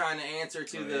 trying to answer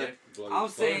to the." I'm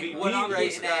saying MVP what I'm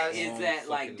race getting at guys. is that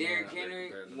like Fucking Derrick mad Henry,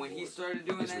 compared to when the he boys. started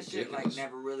doing It's that shit, like ridiculous.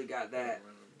 never really got that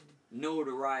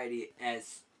notoriety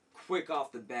as quick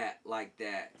off the bat like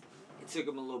that. It took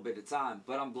him a little bit of time,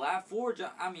 but I'm glad for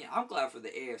I'm glad for the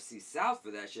AFC South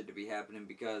for that shit to be happening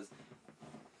because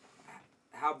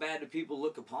how bad do people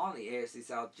look upon the AFC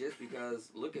South just because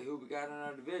look at who we got in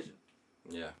our division.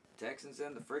 Yeah. Texans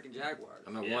and the freaking Jaguars.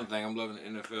 I know Yeah. one thing I'm loving the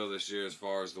NFL this year as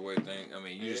far as the way things. I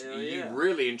mean, you Hell you yeah.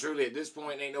 really and truly at this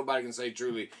point ain't nobody can say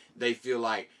truly they feel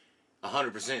like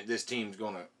 100% this team's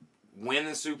gonna win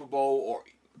the Super Bowl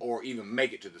or even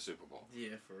make it to the Super Bowl.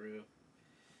 Yeah, for real.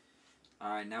 All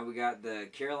right, now we got the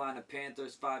Carolina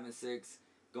Panthers 5-6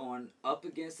 going up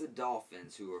against the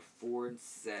Dolphins, who are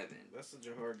 4-7. That's such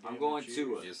a hard game. I'm going to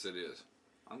Tua. Yes, it is.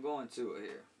 I'm going Tua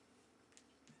here.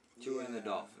 Tua and the Yeah.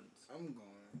 Dolphins. I'm going.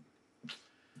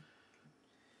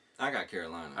 I got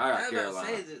Carolina. I I got was about to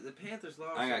Carolina. say the Panthers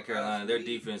lost. I got last Carolina. Their week.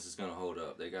 defense is gonna hold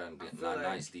up. They got a feel like-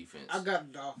 nice defense. I got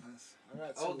the Dolphins. I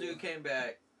got Old Tua. dude came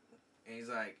back, and he's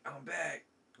like, "I'm back."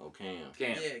 Oh, Cam.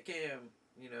 Cam. Yeah, Cam.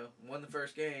 You know, won the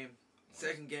first game.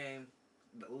 Second game,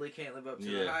 can't live up to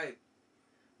Yeah. the hype.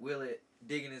 Will it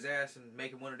dig in his ass and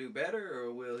make him want to do better,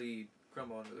 or will he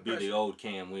crumble under the Do pressure? the old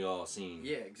Cam we all seen.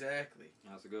 Yeah, exactly.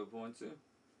 That's a good point, too.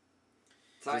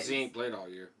 Since he Titans. ain't played all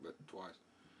year, but twice.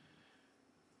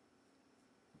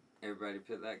 Everybody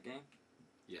pick that game?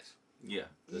 Yes. Yeah.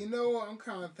 You know what? I'm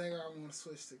kind of thinking I want to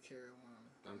switch to Carolina.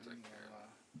 I'm taking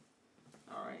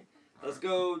All right. Let's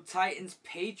go Titans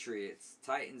Patriots.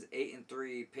 Titans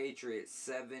 8-3, Patriots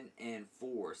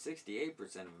 7-4.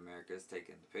 68% of America is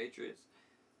taking the Patriots.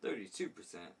 32%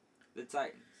 the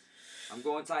Titans. I'm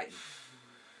going Titans.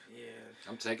 Yeah.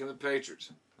 I'm taking the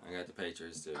Patriots. I got the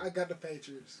Patriots too. I got the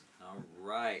Patriots. All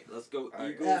right. Let's go All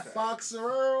right. Eagles. At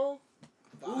Foxborough.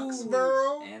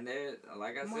 Foxborough. And they're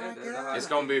like I My said, they're the God. hottest It's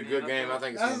gonna be a team good in game. I NFL.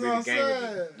 think it's That's gonna be what the I'm game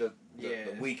of saying. the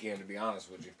Yeah. weekend. To be honest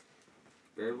with you.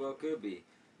 Very well could be.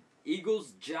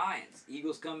 Eagles Giants.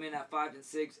 Eagles come in at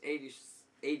 5-6.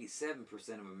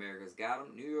 87% of America's got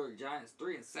them. New York Giants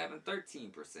 3-7.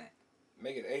 13%.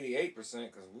 make it 88%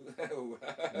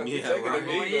 because we Yeah, taking right. We're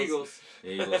going Eagles.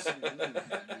 Eagles.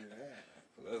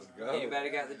 Let's go. Anybody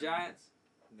got the Giants?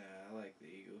 Nah, I like the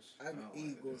Eagles. I don't got like the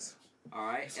Eagles. Giants. All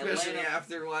right. Especially Atlanta,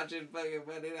 after watching fucking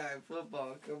Monday Night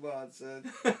Football. Come on, son.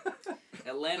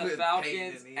 Atlanta With Falcons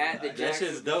Peyton and at the Eli. That shit's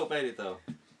Jacksonville. dope, ain't it though?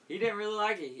 He didn't really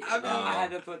like it. I mean- I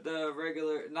had to put the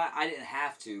regular. Not I didn't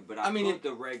have to, but I mean, put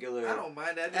the regular. I don't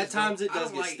mind that. At times it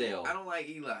does get like, stale. I don't like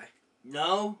Eli.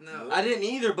 No, No. I didn't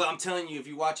either. But I'm telling you, if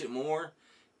you watch it more,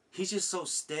 he's just so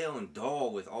stale and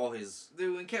dull with all his.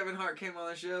 Dude, when Kevin Hart came on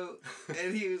the show,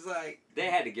 and he was like, They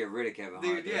had to get rid of Kevin Hart.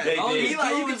 dude, yeah. They Only did. Eli,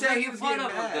 you could could tell tell he you was fun getting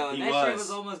of him mad. though. He That shit was. was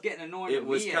almost getting annoying It to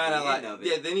was me kind at of the like end of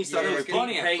yeah. it. Then he started It was repeating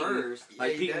funny at Peyton. first.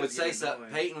 Like he Peyton would does say get something.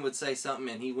 annoying. Peyton would say something,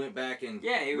 and he went back and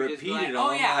Yeah, he would just be repeated like, them.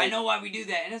 "Oh yeah, I like, know why we do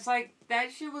that," and it's like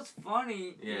that shit was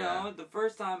funny, you Yeah. know, the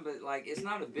first time, but like it's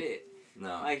not a bit. No,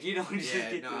 Like you don't just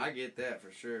Yeah, get no, to- I get that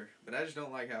for sure. But I just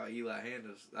don't like how Eli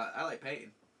handles. I like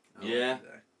Peyton. I don't Yeah. like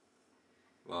Eli.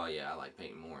 well, yeah, I like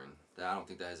Peyton more, and I don't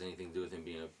think that has anything to do with him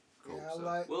being a coach. Yeah, I so.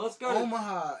 like Well, let's go. To,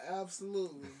 Omaha,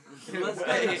 absolutely. let's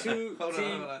go to two Hold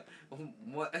team. on.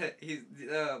 What? He's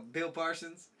Bill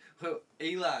Parsons.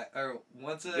 Eli or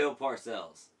once a Bill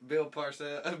Parcells. Bill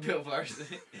Parsons. Bill Parsons.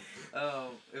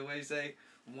 And what do you say?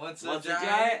 Once Once a a giant.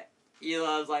 giant,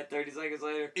 Eli's like 30 seconds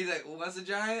later. He's like, once a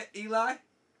giant, Eli.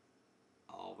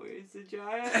 Always a He's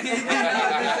giant. like,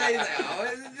 oh,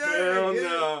 it's a giant. Hell Yeah.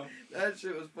 no. That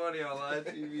shit was funny on live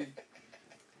TV.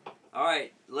 All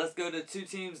right, let's go to two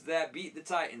teams that beat the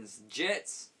Titans: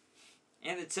 Jets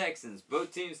and the Texans.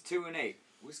 Both teams 2-8.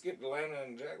 We skipped Atlanta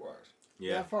and Jaguars.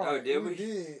 Yeah. That part, Oh, did we?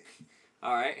 did.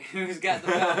 All right, who's got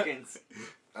the Falcons?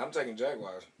 I'm taking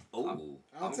Jaguars. Oh.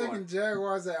 I'm I'm taking going-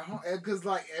 Jaguars at home because,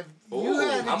 like, if Ooh, you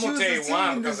had to I'm choose gonna tell a you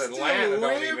why team to because steal Atlanta a don't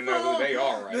win even know who they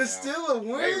are right to now. steal a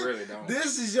win, They really don't.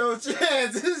 this is your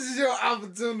chance. This is your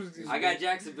opportunity. I got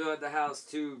Jacksonville at the house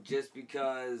too, just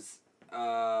because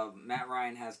Matt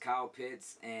Ryan has Kyle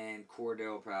Pitts and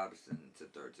Cordell Patterson to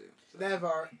throw to. So. that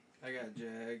part. I got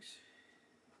Jags.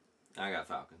 I got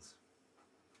Falcons.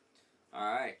 All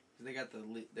right, They got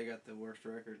the worst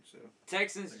record. So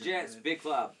Texans, Like a Jets, fan. Big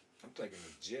Cloud, I'm taking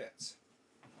the Jets.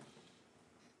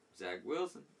 Zach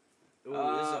Wilson, ooh,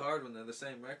 this is a hard one. They're the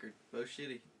same record. Both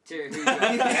shitty. Terry. Who you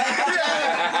got?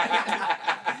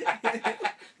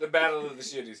 The battle of the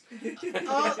shitties.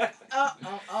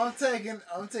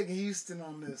 I'm taking Houston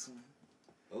on this one.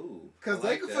 Ooh. Because I they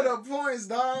like can that. put up points,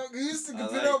 dog. Houston can I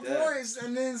put like up that. points.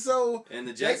 And then so, And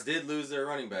the Jets did lose their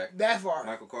running back, that far.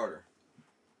 Michael Carter.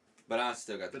 But I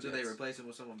still got the But did Jets. they replace him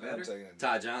with someone I'm better? taking the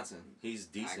Ty Johnson. He's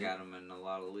I decent. got him in a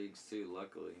lot of leagues too,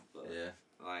 luckily. But Yeah.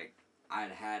 like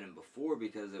I'd had him before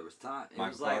because there was time. It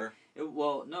Michael was like Carter.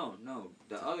 no,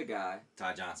 the other guy.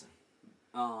 Ty Johnson.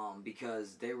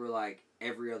 Because they were like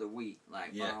every other week, like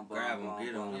Yeah, bum, bum, grab 'em, bum, get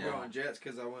 'em, bum, I'm yeah. bum. going Jets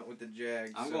because I went with the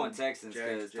Jags. I'm so going Texans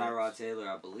Jags, because Tyrod Taylor,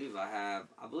 I believe I have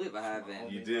in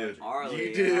You did. Arlie.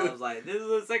 You did. And I was like, this is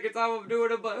the second time I'm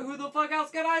doing it, but who the fuck else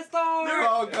can I start? They're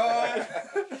all gone.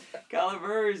 Kyler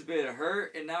Murray's been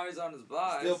hurt and now he's on his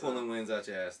bye. Still so. pulling wins out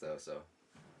your ass though. So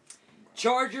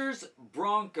Chargers,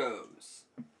 Broncos.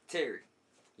 Terry,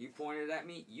 you pointed at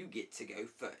me. You get to go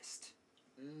first.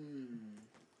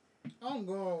 I'm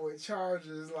going with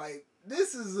Chargers. Like,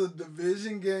 this is a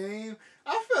division game.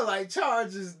 I feel like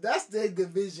Chargers, that's their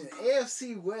division.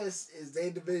 AFC West is their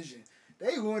division.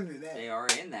 They winning that. They are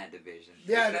in that division.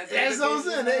 Yeah, Is that their that's what I'm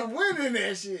saying. division They now? winning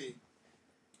that shit.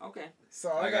 Okay. So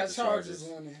I I got got the Chargers Chargers.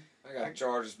 winning. I got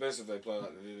Chargers, especially if they play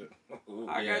like they did it. Ooh.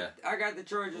 I got the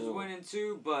Chargers Ooh. winning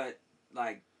too, but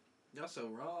like Y'all so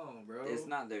wrong, bro. it's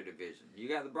not their division. You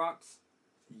got the Bronx.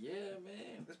 yeah,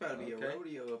 man. There's about to be Okay. a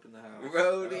rodeo up in the house.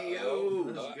 Rodeo.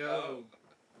 Let's go.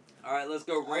 All right, let's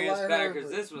go I Rams like Packers. Herbert.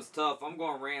 This was tough. I'm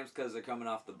going Rams because they're coming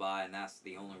off the bye, and that's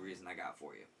the only reason I got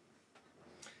for you.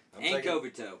 I'm And taking,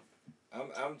 Covito.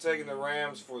 I'm taking the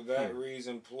Rams for that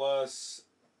reason, plus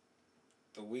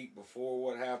the week before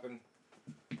what happened.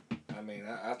 I mean,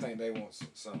 I think they want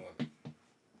some of it.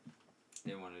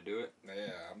 They want to do it.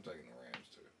 Yeah, I'm taking the Rams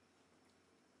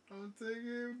too. I'm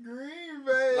taking Green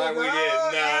Bay. Like we dog.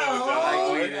 did. No, At like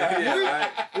home. we did. Yeah, right.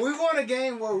 We want a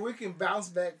game where we can bounce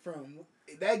back from.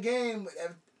 That game,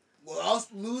 well, us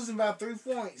losing by 3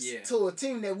 points Yeah. to a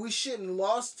team that we shouldn't have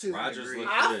lost to. Rodgers Agreed.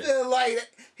 looked I good. feel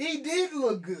like he did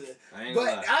look good. I ain't But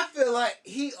gonna lie. I feel like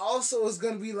he also is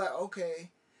going to be like, okay,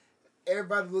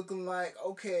 everybody looking like,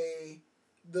 okay,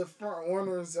 the front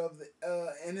runners of the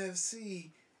NFC,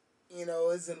 you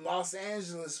know, is in Los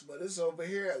Angeles, but it's over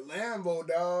here at Lambeau,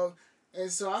 dog. And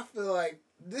so I feel like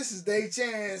this is their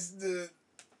chance to,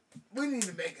 we need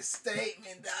to make a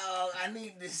statement, dog. I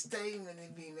need this statement to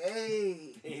be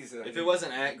made. He If it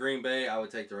wasn't at Green Bay, I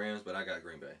would take the Rams, but I got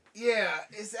Green Bay. Yeah,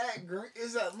 it's at I feel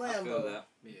Lambeau. that.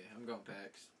 Yeah, I'm going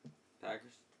Packs.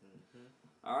 Packers. Mm-hmm.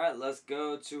 All right, let's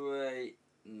go to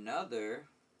another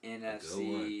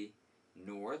NFC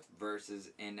North versus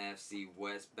NFC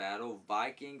West battle.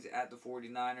 Vikings at the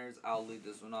 49ers. I'll lead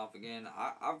this one off again.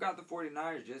 I've got the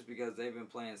 49ers just because they've been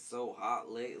playing so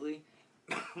hot lately.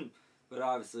 But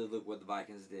obviously, look what the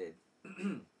Vikings did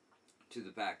to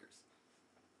the Packers.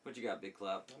 What you got, Big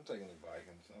Cloud? I'm taking the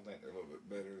Vikings. I think they're a little bit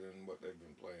better than what they've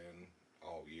been playing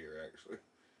all year, actually.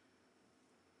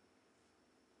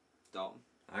 Dalton?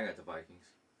 I got the Vikings.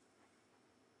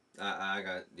 I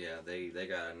got they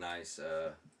got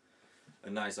a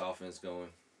nice offense going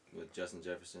with Justin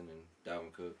Jefferson and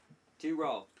Dalvin Cook.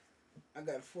 T-Raw. I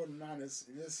got 49ers.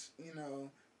 Just,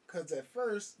 because at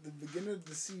first, the beginning of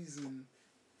the season,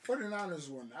 49ers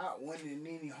were not winning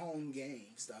any home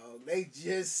games, dog. They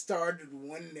just started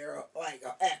winning their,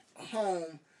 at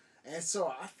home. And so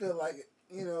I feel like,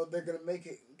 they're going to make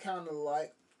it kind of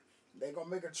like, they're going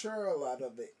to make a trail out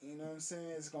of it. You know what I'm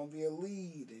saying? It's going to be a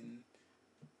lead, and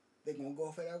they're going to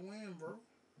go for that win, bro.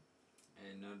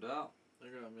 Ain't no doubt. I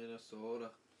got Minnesota.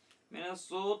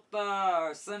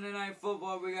 Minnesota. Sunday Night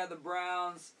Football, we got the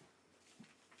Browns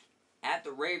at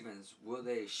the Ravens. Will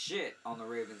they shit on the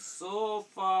Ravens so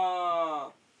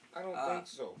far? I don't think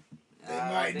so. They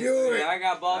might do it. I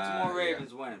got Baltimore Yeah.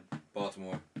 Ravens winning.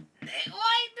 Baltimore. They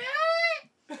might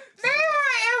do it.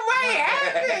 It might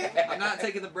happen. I'm not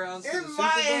taking the Browns to It the Super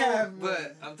might Bowl, happen.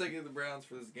 but I'm taking the Browns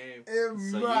for this game. It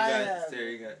So you might got happen.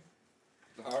 Terry. You got.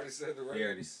 I already said the He already.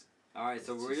 Ravens. All right,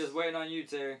 so we're just waiting on you,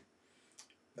 Terry.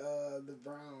 The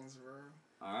Browns, bro.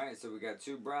 All right, so we got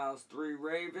 2 Browns, 3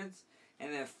 Ravens.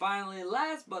 And then finally,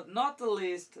 last but not the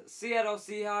least, Seattle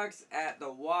Seahawks at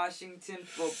the Washington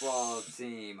Football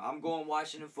Team. I'm going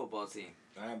Washington Football Team.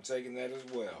 I'm taking that as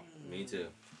well. Me too.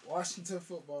 Washington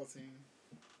Football Team.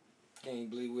 Can't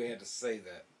believe we had to say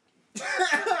that.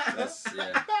 That's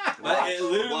yeah. Watch,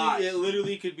 But watch. it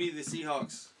literally could be the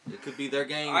Seahawks. It could be their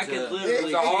game. I to, could literally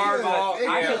It's a hard fought- it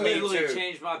I could could be literally too.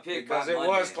 change my pick Because by it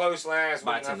Monday. was close last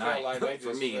by week. and I tonight. felt like they For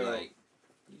just me, fell. like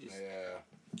you just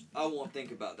Yeah, I won't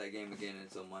think about that game again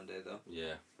until Monday, though.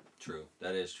 yeah. True.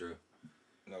 That is true.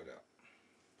 no doubt.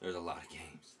 There's a lot of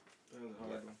games. That was a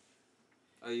hard one.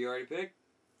 Oh, you already picked?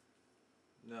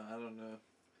 No, I don't know.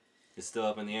 It's still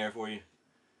up in the air for you.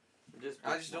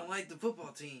 I just don't like the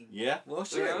football team. Yeah. Well,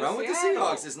 shit. Yeah, Run with the Seattle.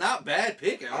 Seahawks. It's not bad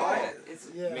pick at all. It's,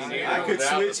 Yeah. Me I neither. I could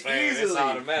Without the switch fan, It's easily.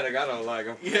 automatic. I don't like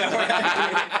them. Yeah.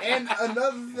 Right. And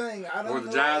another thing, I don't Or know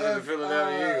the Giants and the if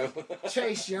Philadelphia Eagles.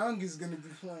 Chase Young is gonna be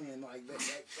playing like that.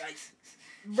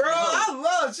 Bro, I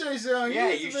love Chase Young.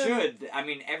 yeah, He's you been- should. I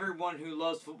mean, everyone who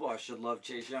loves football should love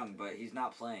Chase Young, but he's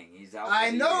not playing. He's out. I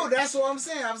for the know. year. That's what I'm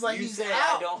saying. I was like, you he's said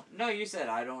out. I don't. No, you said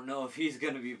I don't know if he's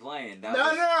gonna be playing. That No,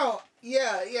 was, no.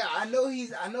 Yeah. I know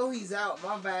he's out.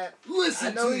 My bad. Listen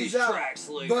I know to he's these out. tracks,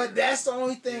 Slater. But that's the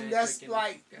only thing Yeah, that's freaking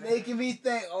like guy. making me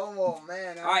think, oh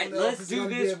man. I All right, don't know if let's it's do gonna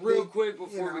be this a real big- quick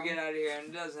before we know. get out of here. And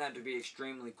it doesn't have to be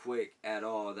extremely quick at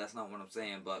all. That's not what I'm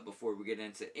saying. But before we get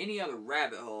into any other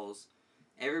rabbit holes,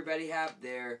 everybody have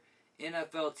their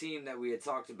NFL team that we had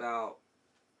talked about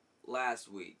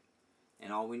last week.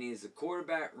 And all we need is a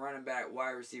quarterback, running back,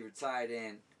 wide receiver, tight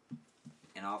end,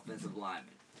 and offensive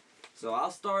lineman. So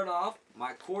I'll start off.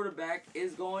 My quarterback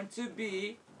is going to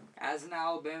be, as an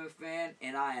Alabama fan,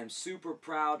 and I am super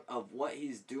proud of what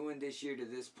he's doing this year to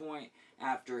this point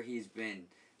after he's been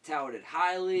touted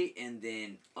highly and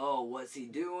then, oh, what's he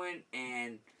doing?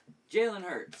 And Jalen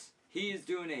Hurts. He is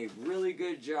doing a really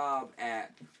good job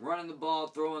at running the ball,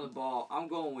 throwing the ball. I'm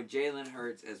going with Jalen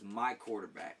Hurts as my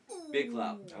quarterback. Big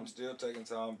Cloud. I'm still taking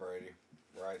Tom Brady.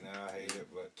 Right now, I hate it,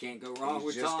 but Can't go wrong he's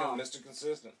with just Tom. Mr.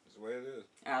 Consistent. That's the way it is.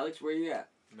 Alex, where you at?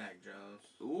 Mac Jones.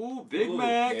 Ooh, Big Ooh,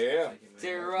 Mac. Yeah. Taking Mac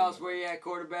Terry Jones. Ross, where you at,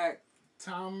 quarterback?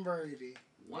 Tom Brady.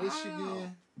 Wow.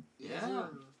 Michigan. Yeah.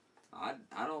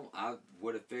 I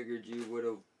would have figured you would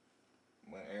have.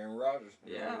 When Aaron Rodgers.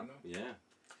 you Yeah. already know. Yeah.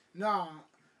 Nah,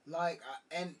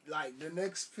 and the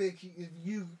next pick, if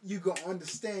you can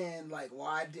understand like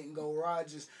why I didn't go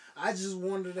Rodgers. I just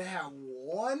wanted to have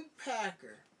one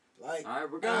Packer. Like All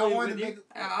right, we're I gonna leave wanted with to you.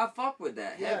 make- I fuck with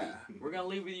that. Heavy. Yeah. We're gonna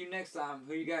leave with you next time.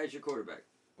 Who you got as your quarterback?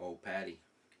 Oh, Patty.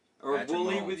 Or Patrick we'll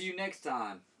leave Mahomes. with you next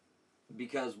time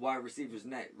because wide receivers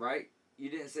next, right? You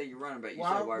didn't say you running back. You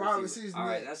Wide- said wide wide receiver. receivers All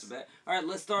right, next. that's a bet. All right,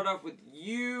 let's start off with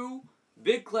you,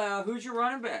 Big Cloud. Who's your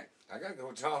running back? I got to go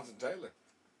with Jonathan Taylor.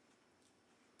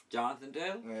 Jonathan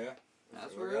Taylor. Yeah.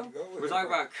 That's what I real. gotta go with. We're talking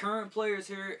about current players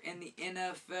here in the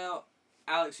NFL.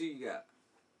 Alex, who you got?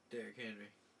 Derrick Henry.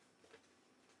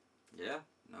 Yeah,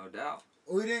 no doubt.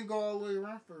 We didn't go all the way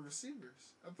around for receivers.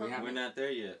 I thought. haven't. We're not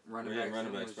there yet. Running We're backs,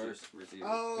 running then backs was first. receivers.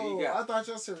 Who Oh, you got? I thought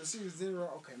y'all said receivers didn't run.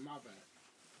 Okay, my bad.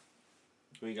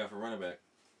 Who you got for running back?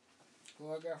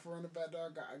 Well, I got for running back,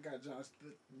 dog. I got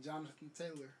Jonathan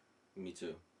Taylor. Me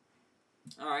too.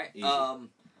 All right. Easy.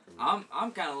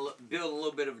 I'm kind of building a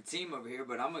little bit of a team over here,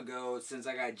 but I'm gonna go since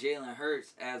I got Jalen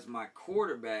Hurts as my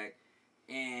quarterback,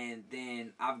 and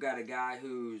then I've got a guy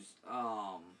who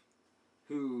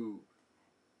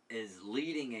is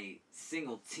leading a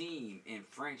single team in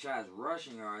franchise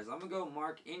rushing yards. I'm gonna go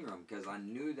Mark Ingram because I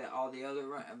knew that all the other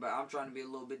but I'm trying to be a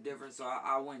little bit different, so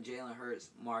I went Jalen Hurts,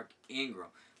 Mark Ingram.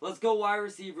 Let's go wide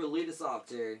receiver. Lead us off,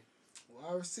 Terry.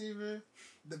 Wide receiver,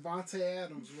 Devontae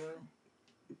Adams, bro.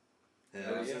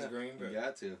 Hell This yeah. is Green Bay. You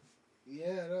got to.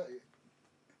 Yeah, that,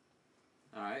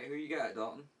 All right, who you got,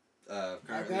 Dalton? I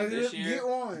Currently gotta this year, get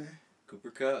one.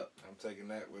 Cooper Cup. I'm taking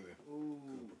that with him. Ooh.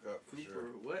 Cooper Cup for Cooper,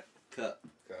 sure. what? Cup.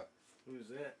 Who's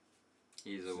that?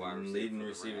 He's a wide receiver. Leading for the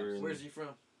receiver. Rams. Where's he from?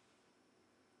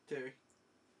 Terry.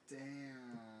 Damn,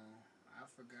 I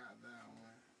forgot that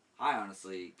one. I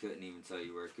honestly couldn't even tell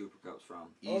you where Cooper Cup's from.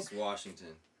 East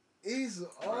Washington. He's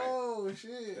oh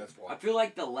shit. That's I why. feel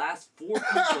like the last 4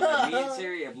 people that me and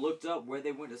Terry have looked up where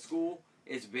they went to school,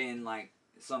 it's been like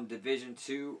some Division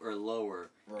II or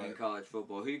lower in Right. college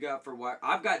football. Who you got for wide?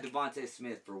 I've got Devontae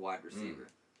Smith for wide receiver.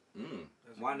 Mm.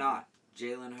 Why not?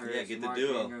 Jalen Hurts, Yeah, get the Mark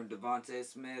duo. Ingram, Devontae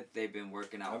Smith. They've been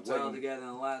working out I'm well taking- together in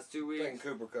the last 2 I'm taking weeks.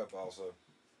 Cooper Cup also.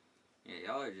 Yeah,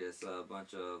 y'all are just a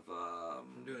bunch of,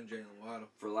 I'm doing Jalen Waddle.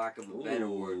 for lack of a better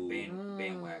word, Ooh.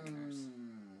 bandwagoners.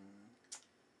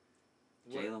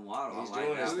 What? Jalen Waddle, He's I like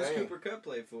doing that. his Who's thing. Cooper Cup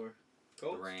play for? The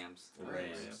Colts? Rams. The Oh,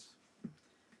 Rams. Rams.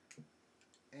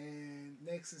 And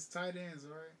next is tight ends,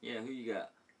 right? Yeah, who you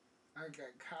got? I got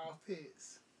Kyle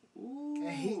Pitts. Ooh.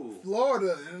 And he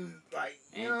Florida and like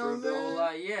you Ain't know what I'm proved a whole saying?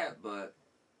 lot yet, but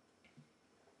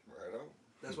Right on.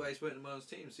 That's why he's putting him on his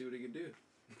team, see what he can do.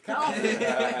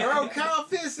 Kyle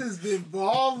Pitts has been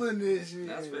balling this year.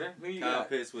 that's fair. Who you Kyle got?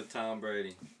 Pitts with Tom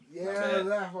Brady. Yeah, bad.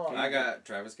 that part. I got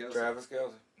Travis Kelce. Travis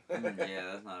Kelce.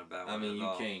 Yeah, that's not a bad one I mean, at you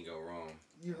all. can't go wrong.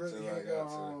 You really That's who I can't go got,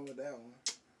 too. wrong with that one.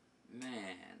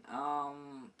 Man,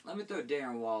 let me throw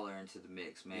Darren Waller into the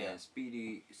mix, man. Yeah.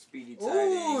 Speedy tight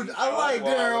Ooh, end. I like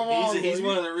Waller. Darren Waller. He's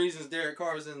one of the reasons Derek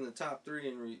Carr's in the top 3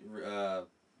 in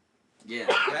Yeah,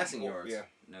 passing yards. Yeah,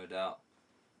 no doubt.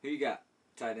 Who you got?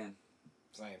 Tight end.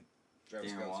 same.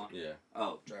 Travis Darren Waller. Kelce. Yeah.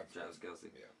 Oh, Travis Travis Kelce.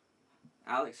 Yeah.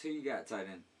 Alex, who you got? Tight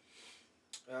end.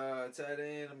 Tight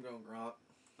end, I'm going Gronk.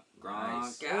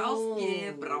 Nice. Gronkowski.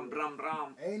 Ooh. Brum, brum,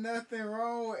 brum. Ain't nothing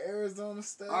wrong with Arizona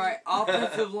State. All right,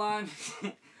 offensive line.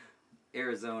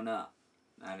 Arizona.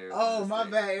 Not Arizona. Oh, my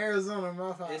State. bad, Arizona.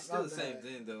 My fault. It's still my the same bad.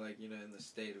 thing though, like in the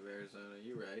state of Arizona.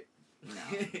 You're right. No,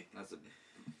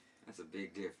 that's a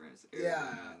big difference.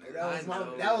 Yeah,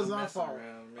 Arizona. that was my fault.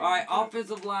 All right,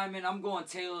 offensive lineman. I'm going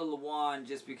Taylor Lewan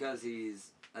just because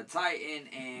he's a tight end,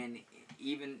 and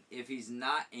even if he's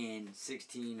not in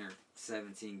 16 or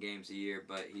 17 games a year,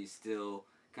 but he's still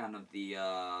kind of the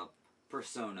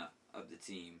persona of the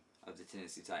team of the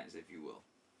Tennessee Titans, if you will.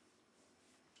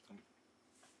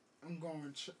 I'm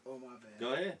going. Oh my bad.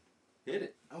 Go ahead. Hit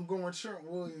it. I'm going Trent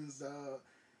Williams, dog.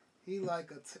 He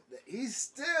he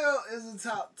still is a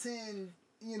top 10,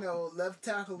 left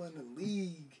tackle in the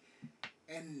league,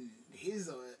 and he's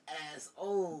a ass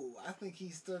old. I think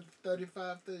he's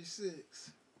 35,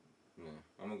 36. Yeah.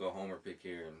 I'm going to go homer pick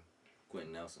here and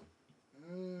Quentin Nelson.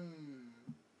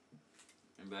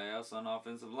 Anybody else on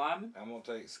offensive lineman? I'm gonna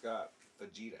take Scott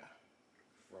Fajita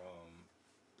from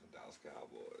the Dallas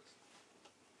Cowboys.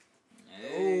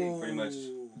 Hey, pretty much.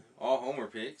 All homer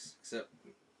picks, except...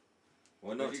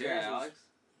 Well, no, who you got, Terry's was- Alex?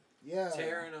 Yeah.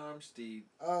 Taron Armstead.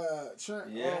 Trent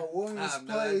Yeah. I Williams have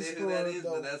no plays idea for who that is, the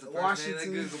but that's the first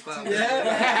Washington name that Google popped team. up.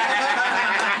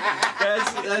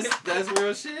 that's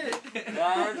real shit.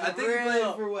 I think he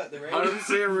played for what? The Raiders?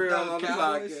 100% real No, on the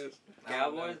Cowboys? podcast.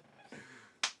 Cowboys?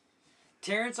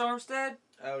 Terrence Armstead?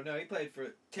 Oh no, he played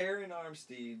for Taron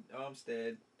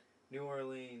Armstead, New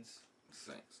Orleans,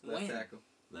 Saints. left When? tackle.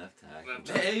 Left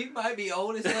tackle. Hey, he might be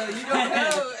old as hell. You don't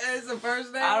know. It's the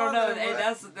first name. I don't on know. there, Hey,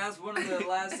 but- that's one of the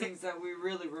last things that we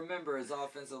really remember as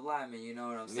offensive linemen. You know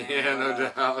what I'm saying? Yeah, no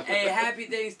doubt. Hey, happy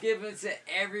Thanksgiving to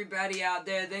everybody out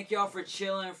there. Thank y'all for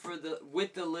chilling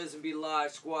with the Lisenby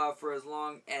Lodge squad for as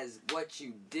long as what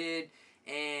you did.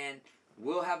 And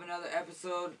we'll have another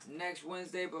episode next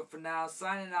Wednesday. But for now,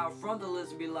 signing out from the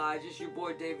Lisenby Lodge, it's your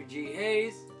boy David G.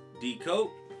 Hayes.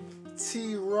 D-Coat.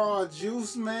 T-Raw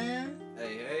Juice Man.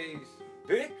 Hey, Hayes.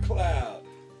 Big Cloud.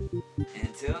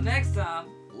 Until next time,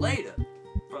 later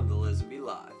from the Lisenby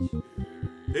Lodge.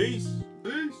 Peace.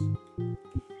 Bye,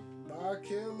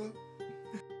 Killer.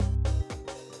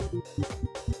 Peace.